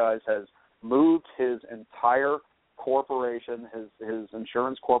franchise, has moved his entire corporation, his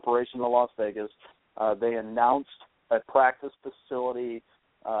insurance corporation to Las Vegas. They announced a practice facility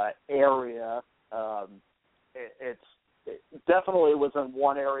area. It definitely was in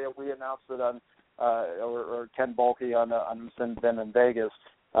one area. We announced it on, or Ken Bulkey on Sin Bin in Vegas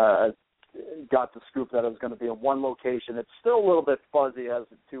got the scoop that it was going to be in one location. It's still a little bit fuzzy as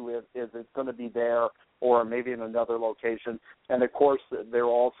to if it's going to be there or maybe in another location. And, of course, they're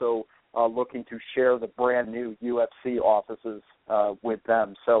also looking to share the brand-new UFC offices with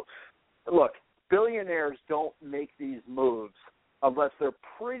them. So, look, billionaires don't make these moves unless they're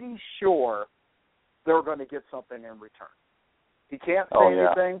pretty sure they're going to get something in return. He can't say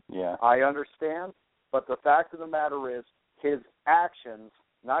anything. Yeah. I understand. But the fact of the matter is his actions,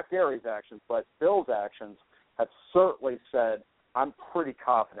 not Gary's actions, but Bill's actions, have certainly said, I'm pretty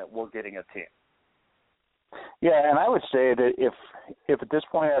confident we're getting a team. Yeah, and I would say that if at this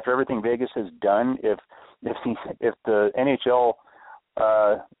point, after everything Vegas has done, if the NHL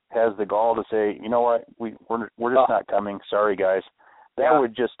has the gall to say, you know what, we're just not coming, sorry guys, that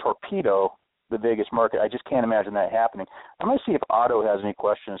would just torpedo the Vegas market. I just can't imagine that happening. I'm going to see if Otto has any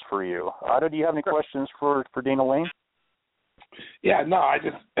questions for you. Otto, do you have any questions for Dana Lane? Yeah, no, I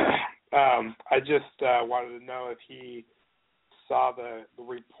just wanted to know if he saw the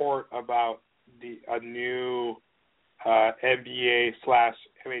report about a new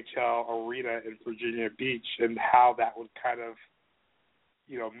NBA/NHL arena in Virginia Beach and how that would kind of,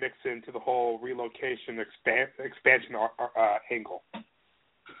 mix into the whole relocation expansion angle.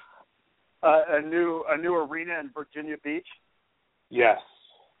 A new arena in Virginia Beach? Yes.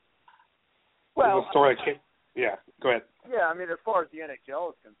 Well, go ahead. Yeah, I mean, as far as the NHL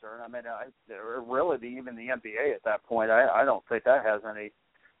is concerned, I mean, really even the NBA at that point, I don't think that has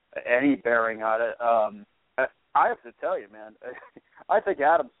any bearing on it. I have to tell you, man, I think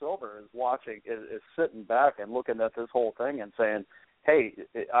Adam Silver is sitting back and looking at this whole thing and saying, hey,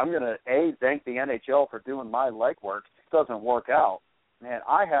 I'm going to, thank the NHL for doing my legwork. If it doesn't work out, man,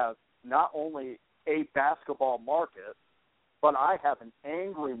 I have not only a basketball market, but I have an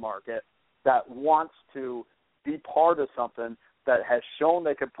angry market that wants to be part of something that has shown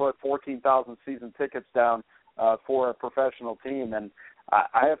they could put 14,000 season tickets down for a professional team. And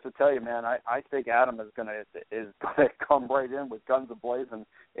I have to tell you, man, I think Adam is going to come right in with guns ablazing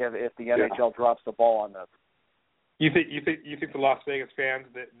if the NHL drops the ball on this. You think the Las Vegas fans,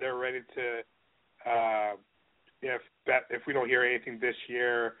 that they're ready to if we don't hear anything this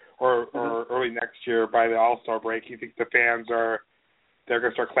year or early next year by the All-Star break, you think the fans they're going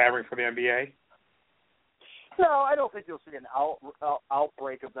to start clamoring for the NBA? No, I don't think you'll see an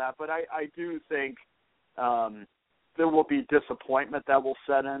outbreak of that, but I do think there will be disappointment that will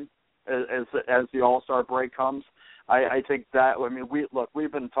set in as the All-Star break comes. I think that, I mean,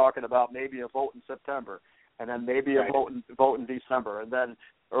 we've been talking about maybe a vote in September, and then maybe a vote in December, and then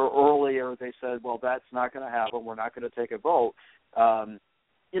earlier they said, well, that's not going to happen. We're not going to take a vote. I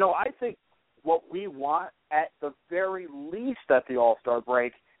think what we want at the very least at the All-Star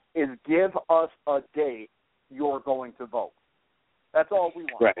break is give us a date you're going to vote. That's all we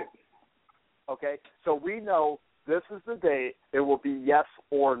want. Right. Okay? So we know this is the date. It will be yes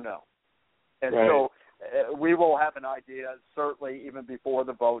or no. And so we will have an idea, certainly even before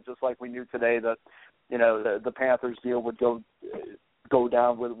the vote, just like we knew today that, the Panthers deal would go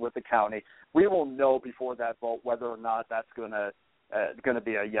down with the county. We will know before that vote whether or not that's going to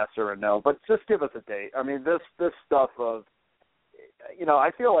be a yes or a no. But just give us a date. I mean, this stuff of,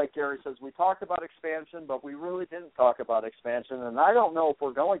 I feel like Gary says we talked about expansion, but we really didn't talk about expansion. And I don't know if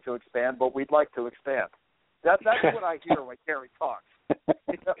we're going to expand, but we'd like to expand. That's what I hear when Gary talks.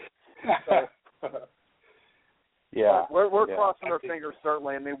 Yeah, we're crossing our fingers,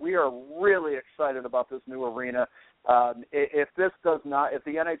 certainly. I mean, we are really excited about this new arena. If the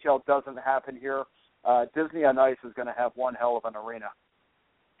NHL doesn't happen here, Disney on Ice is going to have one hell of an arena.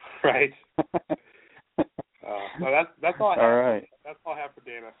 Right. No, that's all I have. All right. That's all I have for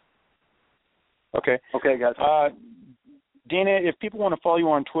Dana. Okay. Okay, guys. Dana, if people want to follow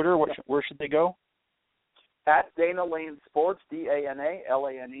you on Twitter, where should they go? At Dana Lane Sports,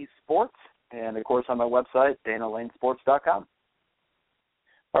 DANALANE Sports, and of course on my website, DanaLaneSports.com.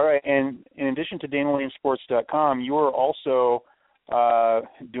 All right, and in addition to DanaLaneSports.com, you are also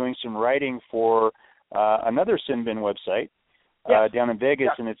doing some writing for another Sinbin website down in Vegas,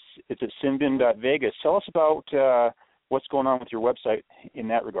 and it's at sinbin.vegas. Tell us about what's going on with your website in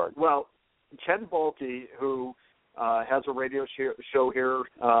that regard. Well, Ken Bolke, who has a radio show here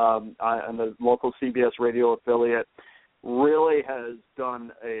on the local CBS radio affiliate, really has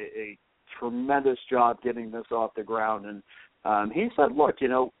done a tremendous job getting this off the ground. And he said, look,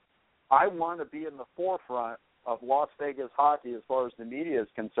 I want to be in the forefront of Las Vegas hockey as far as the media is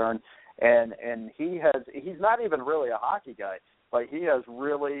concerned. And he's not even really a hockey guy, but he has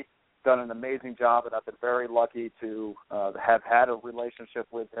really done an amazing job, and I've been very lucky to have had a relationship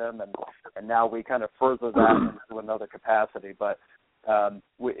with him, and now we kind of further that into another capacity. But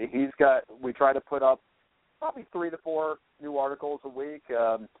we try to put up probably 3 to 4 new articles a week.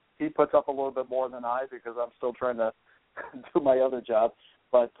 He puts up a little bit more than I because I'm still trying to do my other job.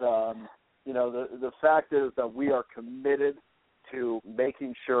 But the fact is that we are committed to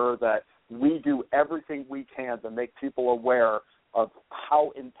making sure that we do everything we can to make people aware of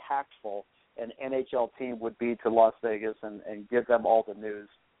how impactful an NHL team would be to Las Vegas and give them all the news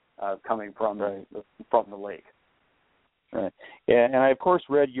coming from the league. Right. Yeah, and I, of course,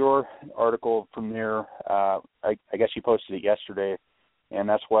 read your article from there. I guess you posted it yesterday, and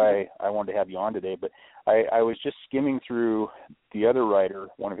that's why I wanted to have you on today. But I was just skimming through the other writer,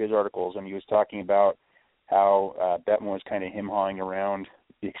 one of his articles, and he was talking about how Bettman was kind of him-hawing around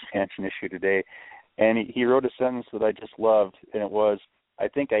the expansion issue today. And he wrote a sentence that I just loved, and it was, "I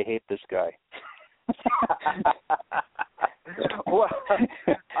think I hate this guy." Well,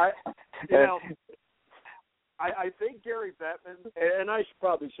 I think Gary Bettman, and I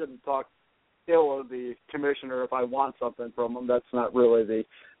probably shouldn't talk ill of the commissioner if I want something from him. That's not really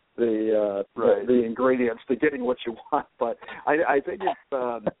the ingredients to getting what you want. But I think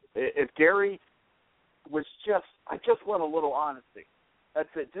if Gary was I just want a little honesty. That's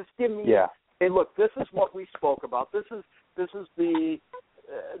it. Just give me. Yeah. Hey, look, this is what we spoke about. This is the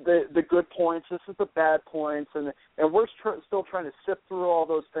good points. This is the bad points, and we're still trying to sift through all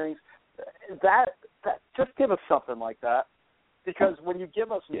those things. That just give us something like that, because when you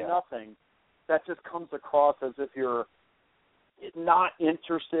give us nothing, that just comes across as if you're not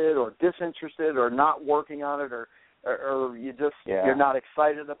interested or disinterested or not working on it, or you just you're not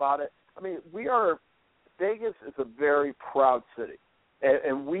excited about it. I mean, Vegas is a very proud city,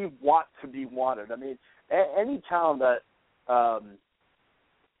 and we want to be wanted. I mean, any town that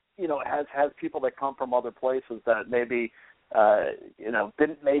has people that come from other places that maybe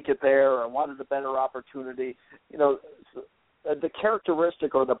didn't make it there or wanted a better opportunity, the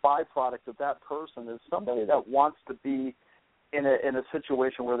characteristic or the byproduct of that person is somebody that wants to be in a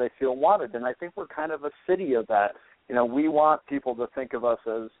situation where they feel wanted. And I think we're kind of a city of that. We want people to think of us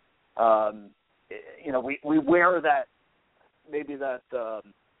as, we wear that, maybe that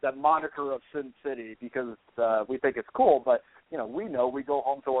moniker of Sin City because we think it's cool, but we know we go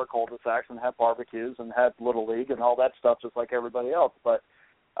home to our cul-de-sacs and have barbecues and have Little League and all that stuff just like everybody else. But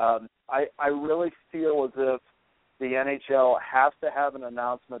I really feel as if the NHL has to have an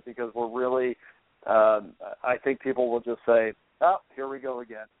announcement, because we're really, I think people will just say, oh, here we go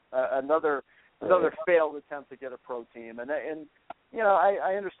again. Another failed attempt to get a pro team. And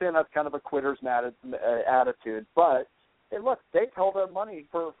I understand that's kind of a quitter's attitude, but hey, look, they've held their money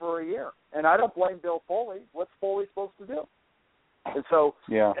for a year. And I don't blame Bill Foley. What's Foley supposed to do? And so,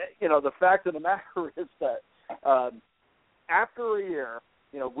 the fact of the matter is that after a year,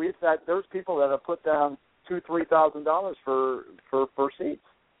 there's people that have put down $2,000-$3,000 for seats.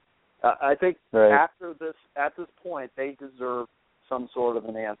 I think at this point, they deserve some sort of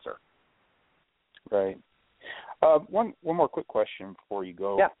an answer. Right. One more quick question before you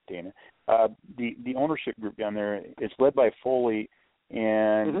go, Dana. The ownership group down there, it's led by Foley,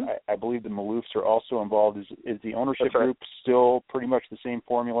 and I believe the Maloofs are also involved. Is the ownership group still pretty much the same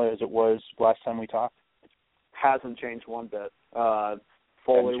formula as it was last time we talked? Hasn't changed one bit.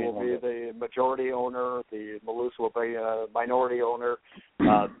 Foley will be the majority owner. The Maloofs will be a minority owner.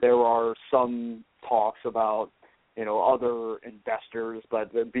 There are some talks about, other investors, but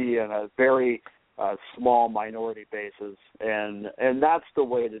it'd be in a very small minority basis, and that's the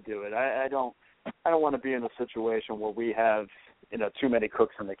way to do it. I don't want to be in a situation where we have too many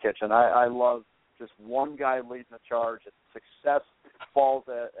cooks in the kitchen. I love just one guy leading the charge. Success falls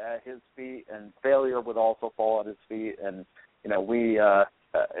at his feet, and failure would also fall at his feet. And we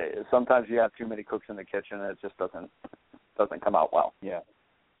sometimes you have too many cooks in the kitchen, and it just doesn't come out well. Yeah.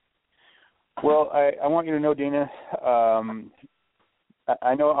 Well, I want you to know, Dana.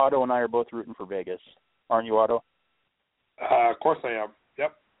 I know Otto and I are both rooting for Vegas. Aren't you, Otto? Of course I am.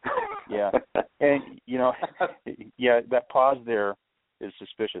 Yep. Yeah. And, that pause there is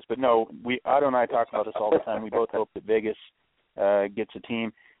suspicious. But no, Otto and I talk about this all the time. We both hope that Vegas gets a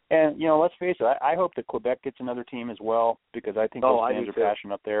team. And, let's face it, I hope that Quebec gets another team as well, because I think those fans are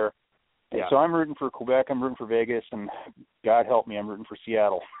passionate up there. Yeah. So I'm rooting for Quebec, I'm rooting for Vegas, and God help me, I'm rooting for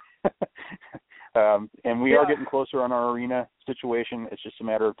Seattle. And we are getting closer on our arena situation. It's just a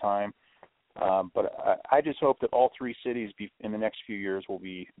matter of time. But I just hope that all three cities in the next few years will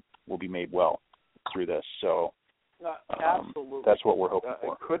be made well through this. So absolutely, that's what we're hoping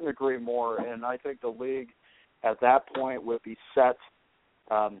for. I couldn't agree more. And I think the league at that point would be set.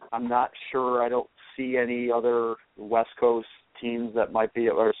 I'm not sure. I don't see any other West Coast teams that might be,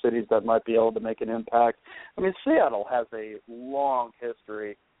 or cities that might be able to make an impact. I mean, Seattle has a long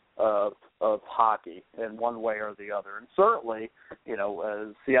history of hockey in one way or the other, and certainly,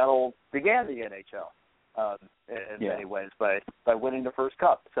 Seattle began the NHL in many ways by winning the first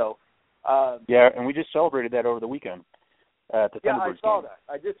cup. So, and we just celebrated that over the weekend at the Thunderbirds I saw game.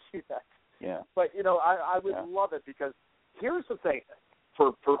 that. I did see that. Yeah. But, I would love it because here's the thing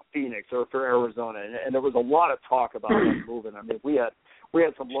for Phoenix or for Arizona, and there was a lot of talk about them moving. I mean, we had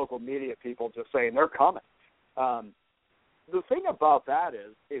some local media people just saying they're coming. The thing about that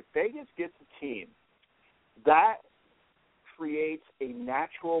is if Vegas gets a team, that creates a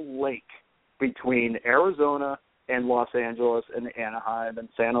natural link between Arizona and Los Angeles and Anaheim and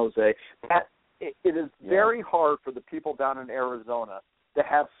San Jose. It is very hard for the people down in Arizona to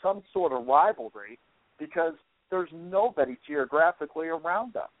have some sort of rivalry because there's nobody geographically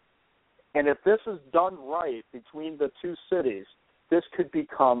around them. And if this is done right between the two cities, this could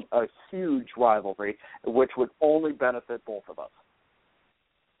become a huge rivalry, which would only benefit both of us.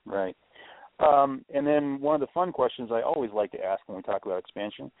 Right. And then one of the fun questions I always like to ask when we talk about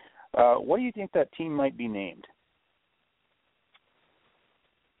expansion, what do you think that team might be named?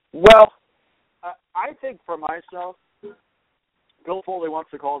 Well, I think for myself, Bill Foley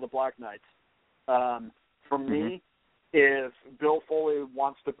wants to call it the Black Knights. For me, if Bill Foley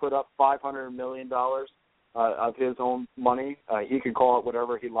wants to put up $500 million of his own money, he can call it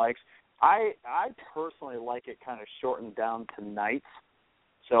whatever he likes. I personally like it kind of shortened down to Knights.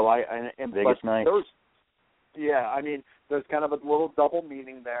 So Vegas Knights. There's kind of a little double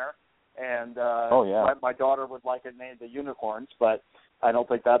meaning there. And my daughter would like it named the Unicorns, but I don't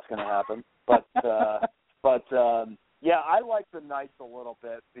think that's going to happen. But I like the Knights a little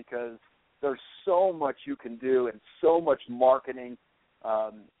bit because there's so much you can do and so much marketing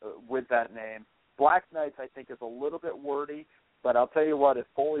with that name. Black Knights, I think, is a little bit wordy, but I'll tell you what, if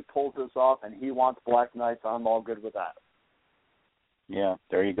Foley pulls this off and he wants Black Knights, I'm all good with that. Yeah,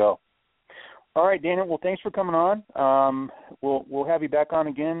 there you go. All right, Dana, well, thanks for coming on. We'll have you back on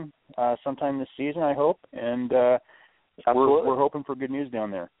again sometime this season, I hope, and we're hoping for good news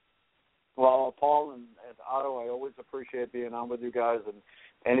down there. Well, Paul and Otto, I always appreciate being on with you guys, and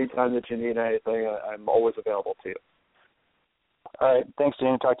anytime that you need anything, I'm always available to you. All right, thanks,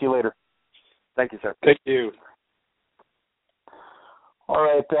 Dana. Talk to you later. Thank you, sir. Thank you. All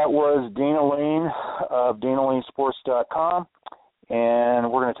right, that was Dana Lane of DanaLaneSports.com. And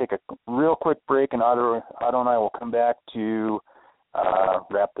we're going to take a real quick break, and Otto and I will come back to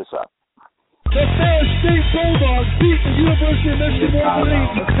wrap this up. The Ferris State Bulldogs beat the University of Michigan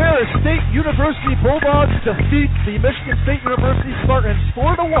Wolverines. The Ferris State University Bulldogs defeat the Michigan State University Spartans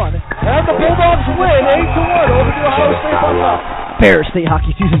 4-1, and the Bulldogs win 8-1 over the Ohio State Buckeyes. Ferris State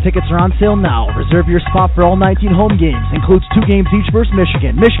hockey season tickets are on sale now. Reserve your spot for all 19 home games. Includes 2 games each versus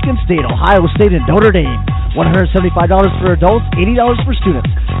Michigan, Michigan State, Ohio State, and Notre Dame. $175 for adults, $80 for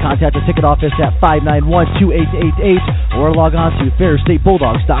students. Contact the ticket office at 591-2888 or log on to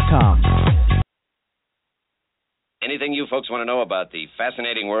FerrisStateBulldogs.com. Anything you folks want to know about the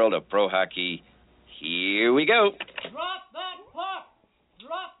fascinating world of pro hockey, here we go. Drop that puck!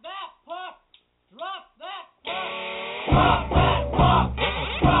 Drop that puck! Drop that puck! Drop that puck!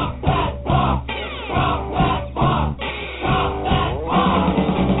 Drop that puck! Drop that puck! Drop that puck!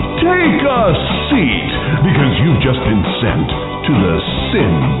 Take a seat, because you've just been sent to the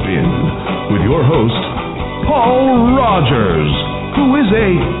Sin Bin with your host, Paul Rogers, who is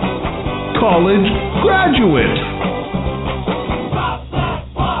a college graduate.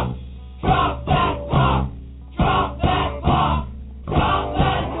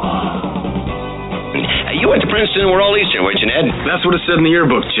 You went to Princeton and we're all Eastern, weren't you, Ned? That's what it said in the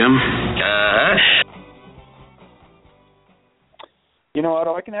yearbook, Jim. Uh-huh. You know,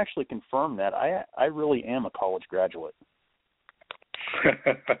 Otto, I can actually confirm that. I really am a college graduate.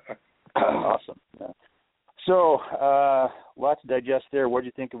 Awesome. Yeah. So, lots to digest there. What did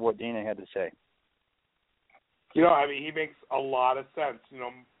you think of what Dana had to say? He makes a lot of sense.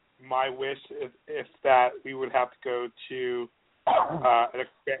 My wish is that we would have to go to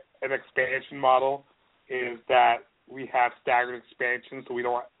an expansion model, is that we have staggered expansion, so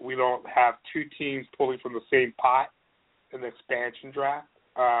we don't have 2 teams pulling from the same pot in the expansion draft.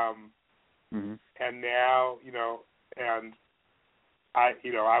 And now, and I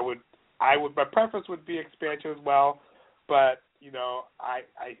would my preference would be expansion as well, but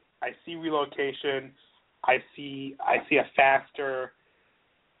I see relocation. I see a faster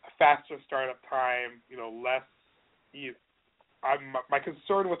startup time. Less. My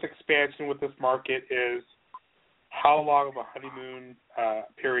concern with expansion with this market is how long of a honeymoon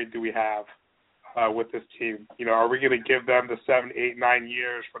period do we have with this team? Are we going to give them the 7, 8, 9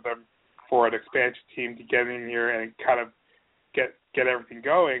 years for an expansion team to get in here and kind of get everything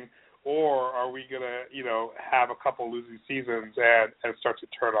going, or are we going to have a couple losing seasons and start to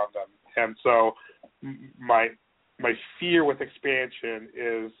turn on them? And so my fear with expansion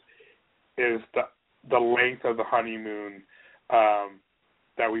is the length of the honeymoon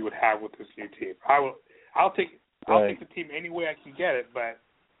that we would have with this new team. I'll take the team any way I can get it, but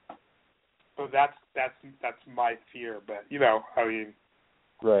that's my fear. But I mean,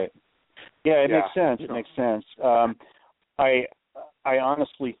 right? Yeah, it makes sense. It makes sense. I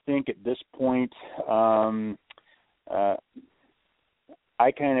honestly think at this point, I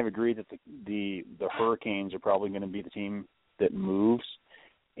kind of agree that the Hurricanes are probably going to be the team that moves,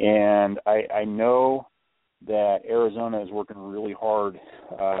 and I know that Arizona is working really hard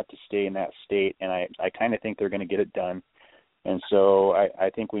to stay in that state, and I kind of think they're going to get it done. And so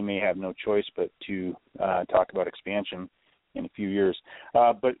I think we may have no choice but to talk about expansion in a few years.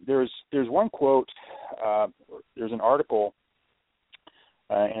 But there's one quote, there's an article,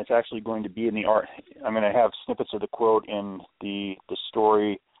 and it's actually going to be in the art. I'm going to have snippets of the quote in the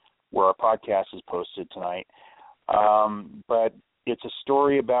story where our podcast is posted tonight. But it's a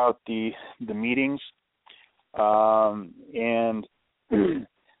story about the meetings, and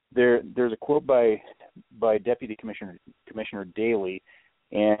there's a quote by Deputy Commissioner Daley,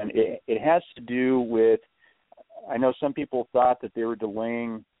 and it has to do with, I know some people thought that they were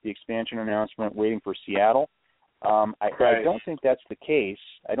delaying the expansion announcement waiting for Seattle. I don't think that's the case.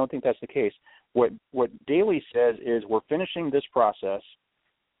 I don't think that's the case. What Daley says is we're finishing this process,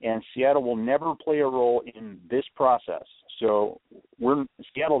 and Seattle will never play a role in this process. So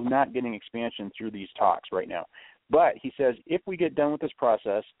Seattle's not getting expansion through these talks right now. But he says if we get done with this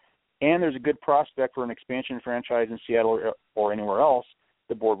process and there's a good prospect for an expansion franchise in Seattle or anywhere else,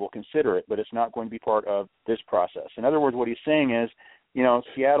 the board will consider it, but it's not going to be part of this process. In other words, what he's saying is,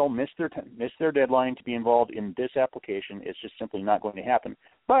 Seattle missed their deadline to be involved in this application. It's just simply not going to happen.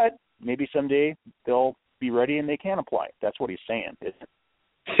 But maybe someday they'll be ready and they can apply. That's what he's saying, isn't it?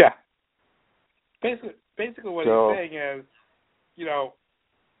 Yeah. Basically what he's saying is,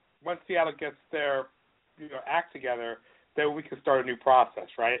 once Seattle gets their act together, then we can start a new process,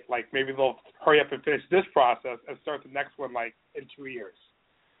 right? Like maybe they'll hurry up and finish this process and start the next one like in 2 years.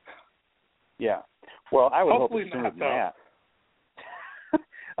 Yeah. Well, I would hope it's sooner than that.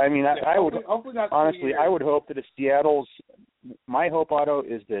 I mean, I would honestly, I would hope that if Seattle's, my hope, Otto,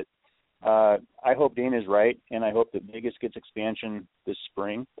 is that I hope Dana's right, and I hope that Vegas gets expansion this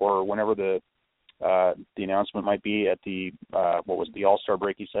spring or whenever the announcement might be at the the All-Star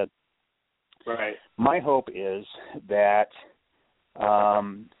break, he said. Right. My hope is that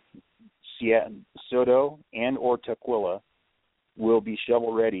Soto and or Tukwila will be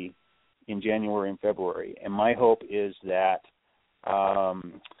shovel ready in January and February, and my hope is that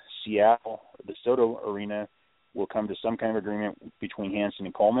Seattle, the Soto Arena, will come to some kind of agreement between Hansen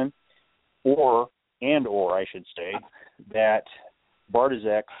and Coleman, or I should say, that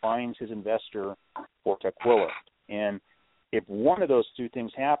Bartosek finds his investor for Tukwila. And if one of those two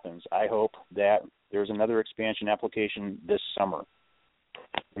things happens, I hope that there's another expansion application this summer.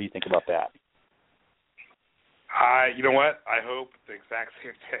 What do you think about that? You know what? I hope the exact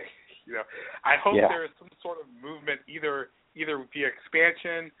same thing. I hope there is some sort of movement, either via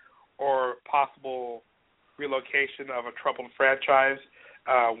expansion or possible relocation of a troubled franchise.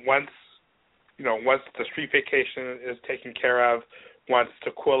 Once the street vacation is taken care of, once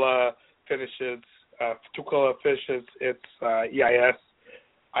Tukwila finishes its EIS,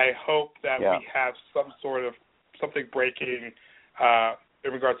 I hope that we have something breaking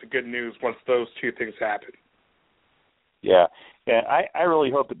in regards to good news once those two things happen. Yeah, and I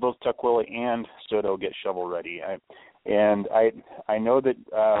really hope that both Tukwila and Soto get shovel ready. I know that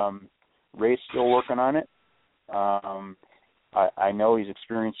Ray's still working on it. I know he's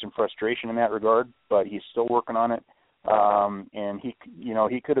experienced some frustration in that regard, but he's still working on it. And he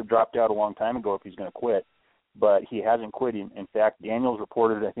could have dropped out a long time ago if he's going to quit, but he hasn't quit. In fact, Daniels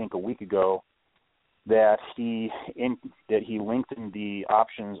reported, I think, a week ago that he lengthened the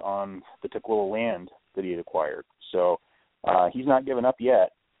options on the Tukwila land that he had acquired. So he's not given up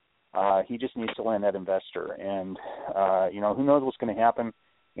yet. He just needs to land that investor, and who knows what's going to happen.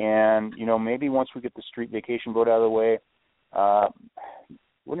 And maybe once we get the street vacation vote out of the way,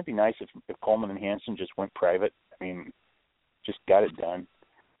 wouldn't it be nice if Coleman and Hansen just went private? I mean, just got it done.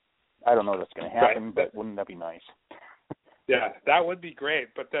 I don't know if that's going to happen, but wouldn't that be nice? Yeah, that would be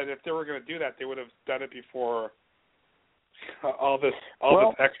great. But then if they were going to do that, they would have done it before all this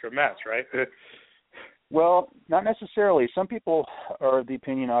extra mess, right? Well, not necessarily. Some people are of the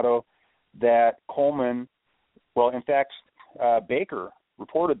opinion, Otto, that Coleman, in fact, Baker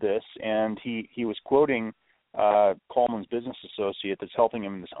reported this, and he was quoting Coleman's business associate that's helping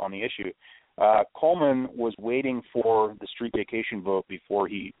him on the issue. Coleman was waiting for the street vacation vote before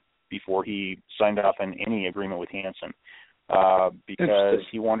he signed off on any agreement with Hansen, because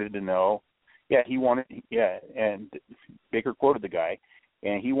he wanted to know. And Baker quoted the guy.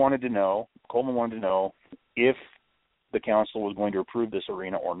 And Coleman wanted to know if the council was going to approve this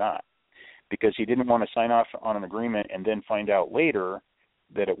arena or not, because he didn't want to sign off on an agreement and then find out later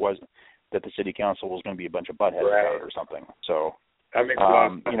that that the city council was going to be a bunch of buttheads about it or something. So that makes a lot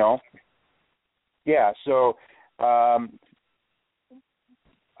of sense. Yeah. So I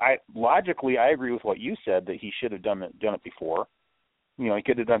agree with what you said, that he should have done it before. He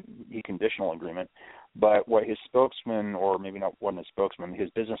could have done a conditional agreement, but what his spokesman, or maybe not wasn't his spokesman, his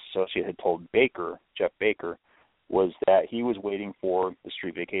business associate had told Jeff Baker, was that he was waiting for the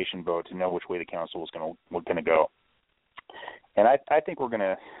street vacation vote to know which way the council was going to go. And I think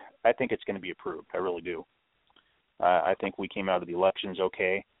it's going to be approved. I really do. I think we came out of the elections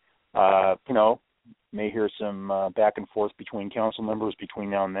okay. May hear some back and forth between council members between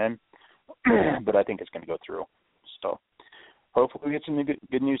now and then, but I think it's going to go through. So hopefully we get some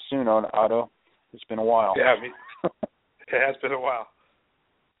good news soon on Otto. It's been a while. Yeah, it has been a while.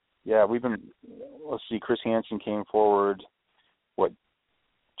 Yeah, let's see, Chris Hansen came forward,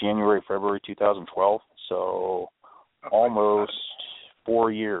 January, February 2012, so almost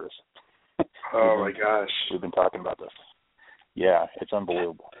 4 years. Oh, my gosh. We've been talking about this. Yeah, it's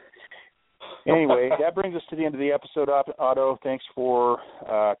unbelievable. Anyway, that brings us to the end of the episode, Otto. Thanks for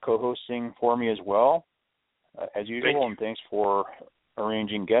co-hosting for me as well, as usual, and thanks for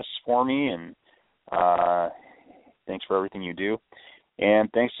arranging guests for me, and thanks for everything you do.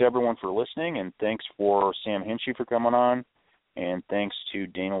 And thanks to everyone for listening, and thanks for Sam Hinchee for coming on, and thanks to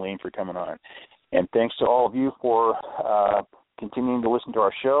Dana Lane for coming on. And thanks to all of you for continuing to listen to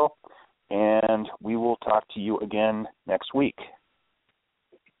our show, and we will talk to you again next week.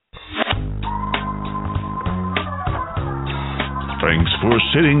 Thanks for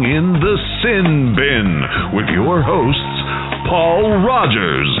sitting in the Sin Bin with your hosts, Paul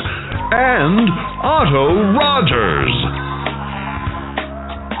Rogers and Otto Rogers.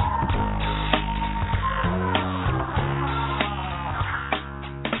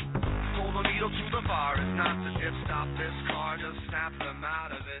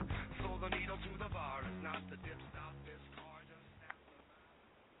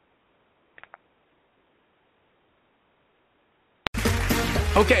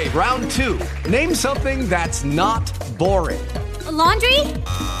 Okay, round two. Name something that's not boring. A laundry?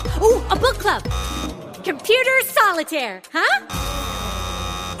 Ooh, a book club. Computer solitaire, huh?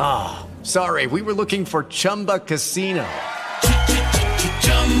 Ah, sorry, we were looking for Chumba Casino.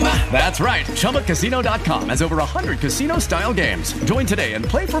 That's right, ChumbaCasino.com has over 100 casino-style games. Join today and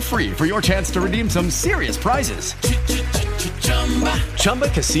play for free for your chance to redeem some serious prizes.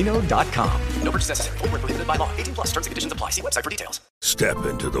 ChumbaCasino.com. No purchase necessary. Void where prohibited by law. 18+ terms and conditions apply. See website for details. Step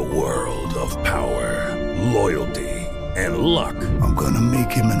into the world of power, loyalty, and luck. I'm gonna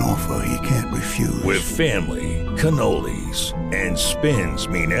make him an offer he can't refuse. With family, cannolis, and spins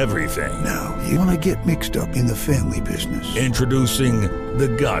mean everything. Now, you wanna get mixed up in the family business. Introducing The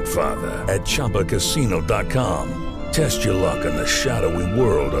Godfather at ChumbaCasino.com. Test your luck in the shadowy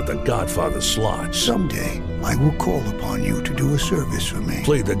world of The Godfather slot. Someday, I will call upon you to do a service for me.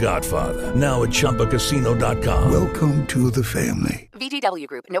 Play The Godfather, now at ChumbaCasino.com. Welcome to the family. VGW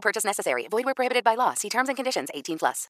Group. No purchase necessary. Void where prohibited by law. See terms and conditions. 18+.